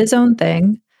sort of did his own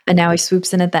thing, and now he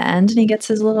swoops in at the end and he gets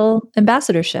his little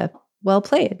ambassadorship. Well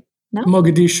played. No?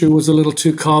 Mogadishu was a little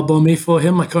too car bomby for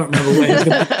him. I can't remember where he's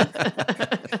going to...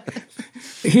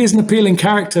 He's an appealing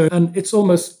character, and it's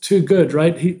almost too good,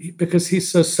 right? Because he's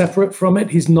so separate from it.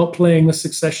 He's not playing the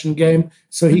succession game.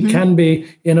 So he can be,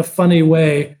 in a funny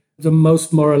way, the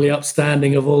most morally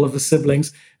upstanding of all of the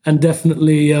siblings, and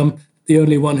definitely the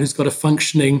only one who's got a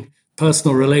functioning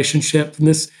personal relationship. And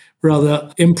this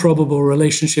rather improbable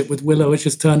relationship with Willow, which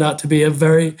has turned out to be a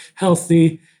very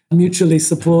healthy, mutually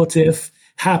supportive,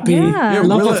 happy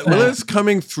love affair. Willow's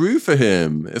coming through for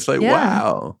him. It's like,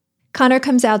 wow. Connor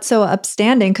comes out so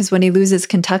upstanding because when he loses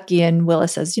Kentucky and Willa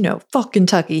says, fuck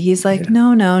Kentucky, he's like,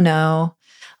 no.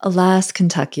 Alas,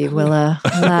 Kentucky, Willa.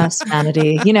 Alas,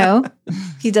 humanity.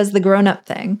 He does the grown-up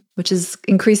thing, which is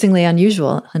increasingly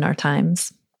unusual in our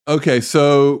times. Okay,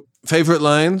 so favorite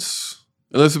lines?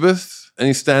 Elizabeth,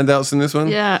 any standouts in this one?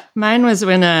 Yeah, mine was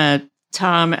when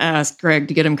Tom asked Greg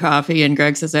to get him coffee, and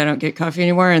Greg says, I don't get coffee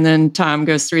anymore. And then Tom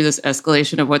goes through this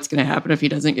escalation of what's going to happen if he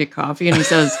doesn't get coffee. And he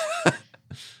says,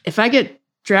 if I get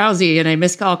drowsy and I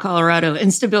miscall Colorado,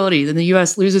 instability, then the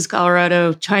U.S. loses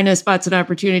Colorado, China spots an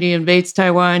opportunity, invades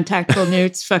Taiwan, tactical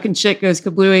nukes, fucking shit goes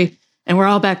kablooey, and we're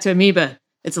all back to amoeba.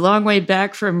 It's a long way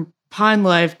back from pond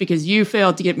life because you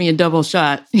failed to get me a double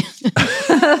shot.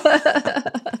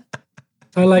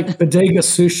 I like bodega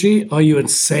sushi. Are you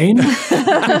insane?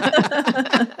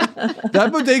 That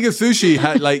bodega sushi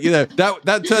had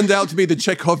that turned out to be the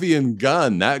Chekhovian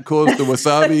gun. That caused the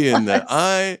wasabi in the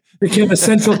eye. Became a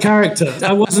central character.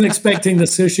 I wasn't expecting the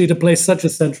sushi to play such a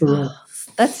central role.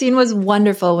 That scene was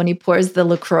wonderful when he pours the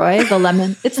LaCroix, the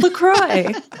lemon. It's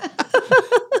LaCroix.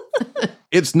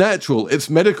 It's natural. It's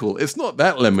medical. It's not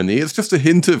that lemony. It's just a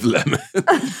hint of lemon.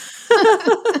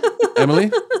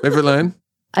 Emily, favorite line?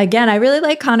 Again, I really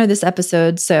like Connor this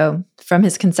episode. So from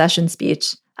his concession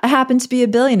speech, I happen to be a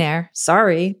billionaire.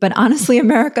 Sorry. But honestly,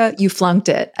 America, you flunked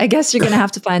it. I guess you're going to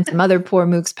have to find some other poor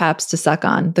mooks paps to suck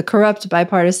on. The corrupt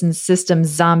bipartisan system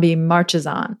zombie marches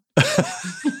on.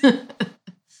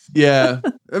 Yeah.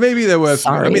 Maybe there were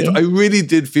some. I mean, I really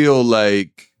did feel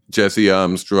like Jesse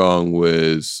Armstrong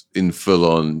was in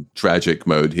full-on tragic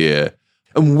mode here.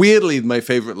 And weirdly, my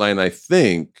favorite line, I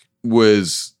think,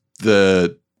 was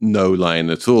the no line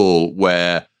at all,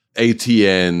 where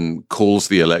ATN calls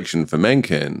the election for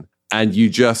Mencken, and you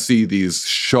just see these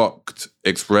shocked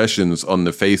expressions on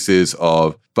the faces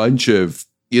of a bunch of,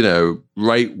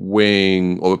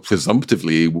 right-wing or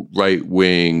presumptively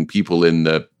right-wing people in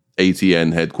the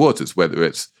ATN headquarters, whether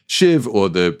it's Shiv or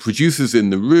the producers in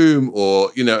the room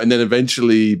or, and then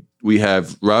eventually we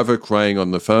have Rava crying on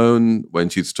the phone when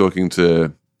she's talking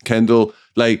to Kendall.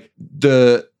 Like,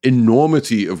 the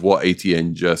enormity of what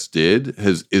ATN just did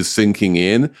is sinking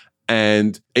in,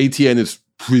 and ATN is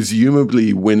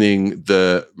presumably winning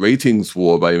the ratings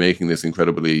war by making this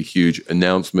incredibly huge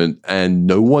announcement, and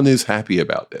no one is happy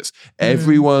about this.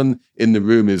 Everyone in the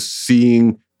room is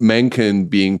seeing Mencken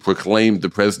being proclaimed the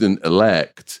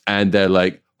president-elect, and they're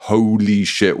like, holy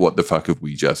shit, what the fuck have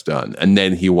we just done? And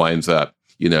then he winds up,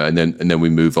 and then we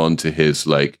move on to his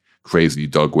crazy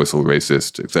dog whistle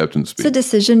racist acceptance speech. It's a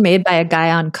decision made by a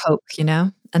guy on coke,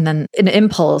 and then an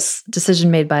impulse decision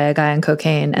made by a guy on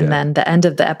cocaine. And then the end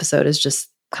of the episode is just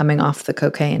coming off the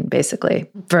cocaine,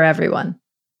 basically, for everyone.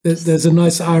 There's a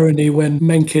nice irony when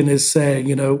Mencken is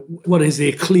saying, what is he,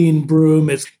 a clean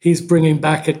broom? He's bringing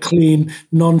back a clean,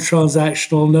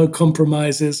 non-transactional, no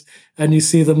compromises. And you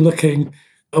see them looking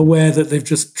aware that they've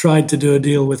just tried to do a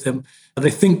deal with him. They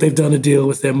think they've done a deal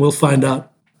with him. We'll find out.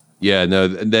 Yeah, no,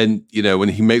 and then, when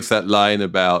he makes that line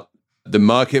about the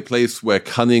marketplace where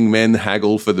cunning men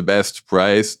haggle for the best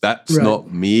price, that's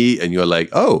not me. And you're like,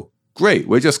 oh, great.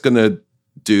 We're just going to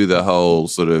do the whole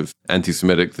sort of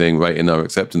anti-Semitic thing right in our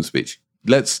acceptance speech.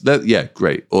 Yeah,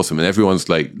 great. Awesome. And everyone's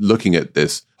looking at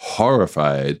this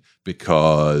horrified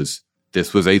because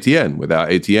this was ATN. Without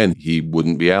ATN, he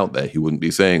wouldn't be out there. He wouldn't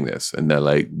be saying this. And they're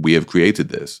like, we have created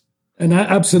this. And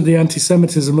absent the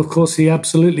anti-Semitism, of course, he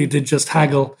absolutely did just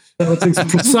haggle.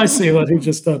 That's precisely what he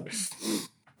just done.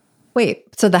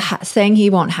 Wait, so the saying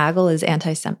he won't haggle is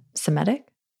anti-Semitic?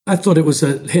 I thought it was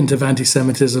a hint of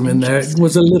anti-Semitism in there. It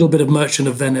was a little bit of Merchant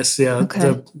of Venice, yeah.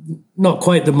 Okay. Not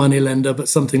quite the moneylender, but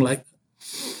something like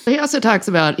that. He also talks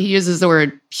about, he uses the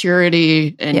word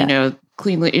purity and,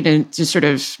 cleanly, just sort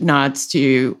of nods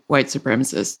to white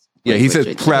supremacists. Yeah, he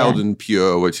says proud and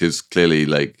pure, which is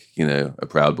clearly a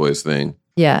Proud Boys thing.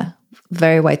 Yeah.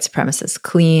 very white supremacist,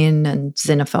 clean and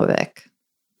xenophobic.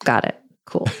 Got it.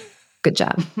 Cool. Good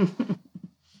job.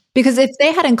 Because if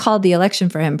they hadn't called the election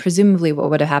for him, presumably what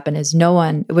would have happened is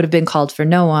it would have been called for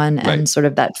no one. And sort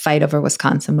of that fight over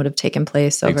Wisconsin would have taken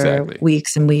place over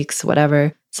weeks and weeks,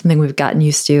 whatever. Something we've gotten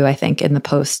used to, I think, in the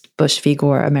post-Bush v.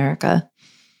 Gore America.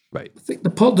 Right. I think the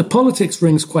politics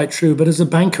rings quite true. But as a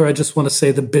banker, I just want to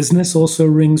say the business also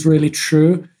rings really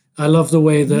true. I love the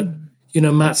way that,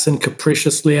 Mattson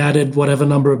capriciously added whatever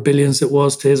number of billions it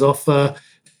was to his offer.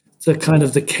 The kind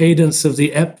of the cadence of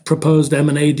the proposed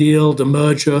M&A deal, the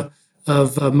merger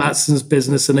of Mattson's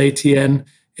business and ATN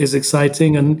is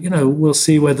exciting. And, we'll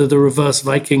see whether the reverse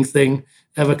Viking thing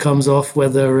ever comes off,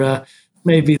 whether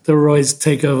maybe the Roys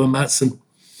take over Mattson.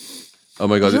 Oh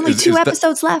my God. There's only two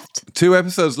episodes left. 2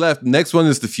 episodes left. Next one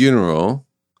is the funeral.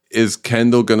 Is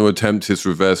Kendall going to attempt his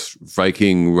reverse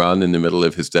Viking run in the middle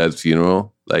of his dad's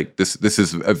funeral? Like this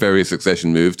is a very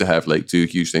Succession move to have like 2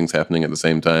 huge things happening at the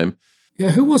same time. Yeah,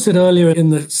 who was it earlier in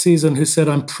the season who said,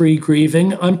 I'm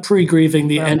pre-grieving? I'm pre-grieving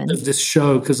the end of this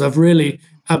show because I've really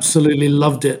absolutely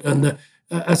loved it. And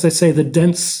as I say, the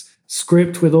dense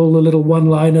script with all the little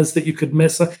one-liners that you could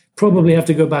miss. I probably have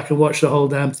to go back and watch the whole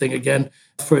damn thing again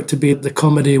for it to be the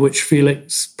comedy which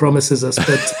Felix promises us.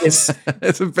 But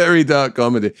it's a very dark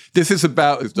comedy. This is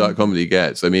about as dark comedy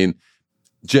gets. I mean,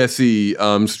 Jesse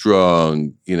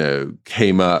Armstrong,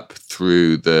 came up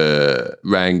through the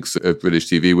ranks of British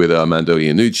TV with Armando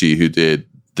Iannucci, who did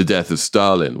The Death of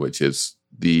Stalin, which is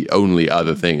the only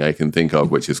other thing I can think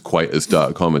of which is quite as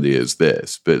dark comedy as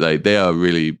this. But like, they are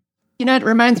really... it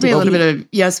reminds me a little bit of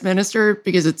Yes, Minister,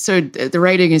 because the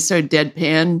writing is so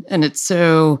deadpan and it's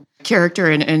so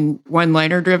character and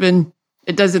one-liner driven.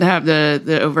 It doesn't have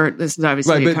the overt, this is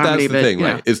obviously a comedy. That's the thing,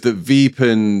 right? Is that Veep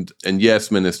and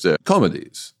Yes, Minister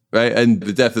comedies, right? And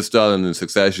The Death of Stalin and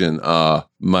Succession are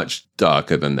much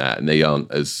darker than that, and they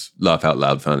aren't as laugh out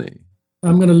loud funny.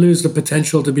 I'm going to lose the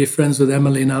potential to be friends with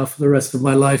Emily now for the rest of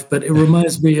my life, but it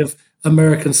reminds me of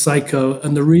American Psycho.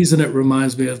 And the reason it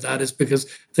reminds me of that is because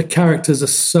the characters are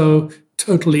so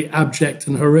totally abject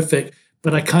and horrific,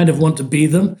 but I kind of want to be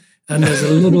them. And there's a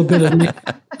little bit of me.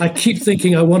 I keep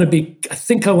thinking I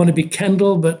think I want to be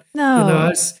Kendall, but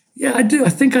no. I do. I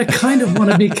think I kind of want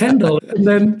to be Kendall. And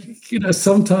then,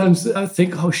 sometimes I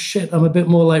think, oh shit, I'm a bit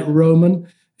more like Roman.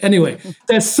 Anyway,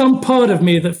 there's some part of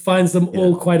me that finds them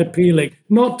all quite appealing.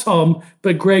 Not Tom,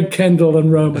 but Greg, Kendall,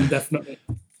 and Roman, definitely.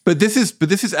 But this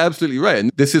is absolutely right.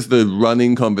 And this is the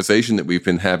running conversation that we've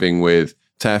been having with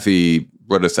Taffy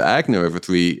Brodesser Agner over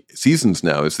 3 seasons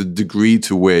now, is the degree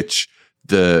to which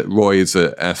the Roys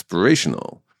are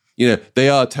aspirational. They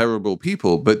are terrible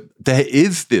people, but there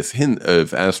is this hint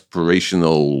of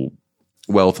aspirational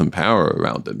wealth and power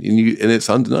around them, and it's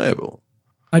undeniable.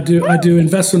 I do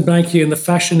investment banking in the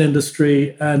fashion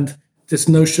industry, and this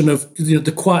notion of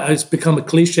the quiet, it's become a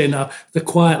cliche now, the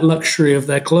quiet luxury of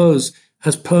their clothes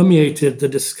has permeated the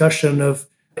discussion of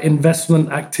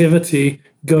investment activity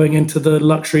going into the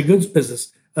luxury goods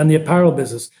business and the apparel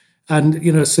business.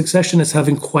 And, Succession is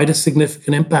having quite a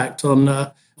significant impact on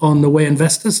the way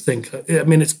investors think. I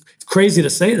mean, it's crazy to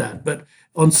say that, but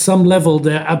on some level,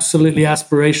 they're absolutely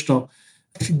aspirational.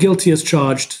 Guilty as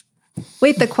charged.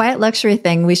 Wait, the quiet luxury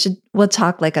thing, we'll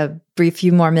talk like a brief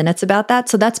few more minutes about that.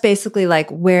 So that's basically like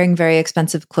wearing very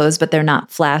expensive clothes, but they're not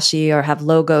flashy or have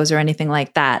logos or anything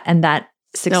like that. And that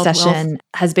Succession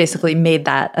has basically made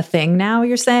that a thing now,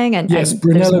 you're saying? And yes,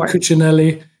 Brunello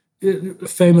Cucinelli,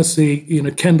 famously,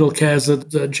 Kendall cares,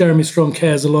 Jeremy Strong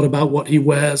cares a lot about what he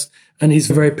wears, and he's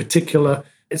very particular.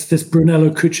 It's this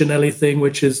Brunello Cucinelli thing,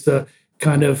 which is the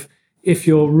kind of, if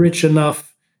you're rich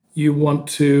enough, you want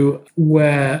to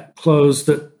wear clothes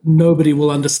that nobody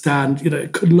will understand.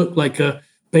 It could look like a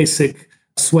basic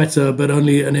sweater, but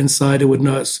only an insider would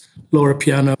know it's Laura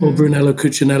Piano or Brunello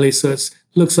Cucinelli. So it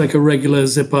looks like a regular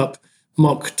zip-up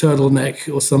mock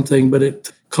turtleneck or something, but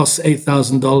it costs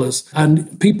 $8,000.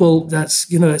 And people,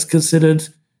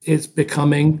 it's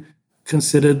becoming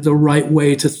considered the right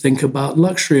way to think about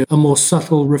luxury, a more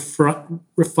subtle,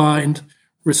 refined,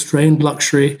 restrained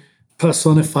luxury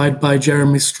personified by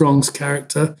Jeremy Strong's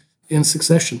character in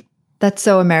Succession. That's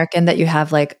so American that you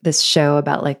have like this show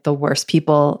about like the worst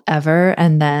people ever,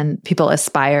 and then people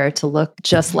aspire to look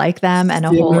just like them, and a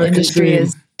whole American industry dream.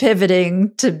 is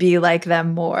pivoting to be like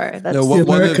them more. That's the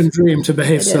American dream, to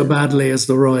behave so badly as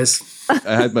the Roys.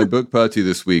 I had my book party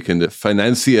this week, and the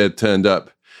financier turned up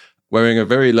wearing a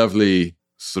very lovely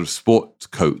sort of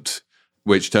sport coat,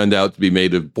 which turned out to be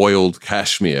made of boiled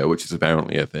cashmere, which is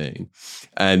apparently a thing.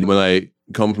 And when I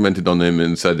complimented on him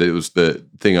and said it was the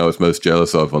thing I was most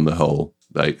jealous of on the whole,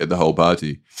 like at the whole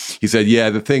party, he said, yeah,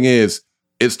 the thing is,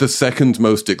 it's the second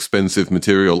most expensive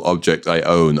material object I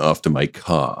own after my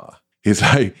car. He's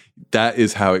like, that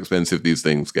is how expensive these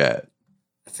things get.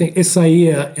 I think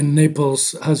Isaia in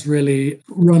Naples has really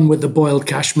run with the boiled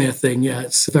cashmere thing. Yeah,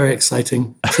 it's a very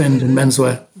exciting trend in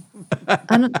menswear.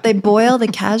 They boil the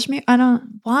cashmere?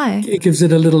 Why? It gives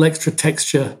it a little extra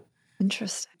texture.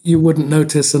 Interesting. You wouldn't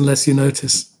notice unless you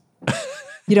notice.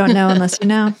 You don't know unless you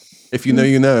know. If you know,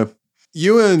 you know.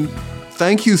 Ewan,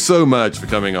 thank you so much for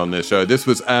coming on this show. This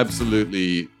was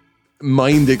absolutely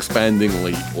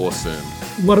mind-expandingly awesome.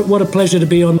 What a pleasure to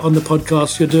be on the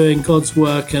podcast. You're doing God's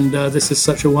work, and this is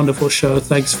such a wonderful show.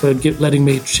 Thanks for letting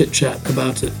me chit-chat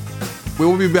about it. We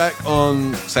will be back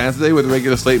on Saturday with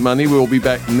regular Slate Money. We will be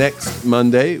back next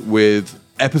Monday with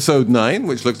episode 9,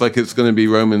 which looks like it's going to be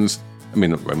Logan's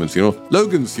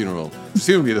funeral.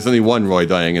 Presumably there's only one Roy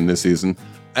dying in this season.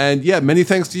 And yeah, many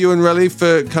thanks to you and Relly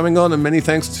for coming on, and many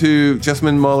thanks to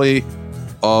Jessamine Molly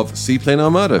of Seaplane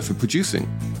Armada for producing.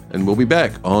 And we'll be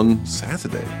back on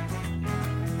Saturday.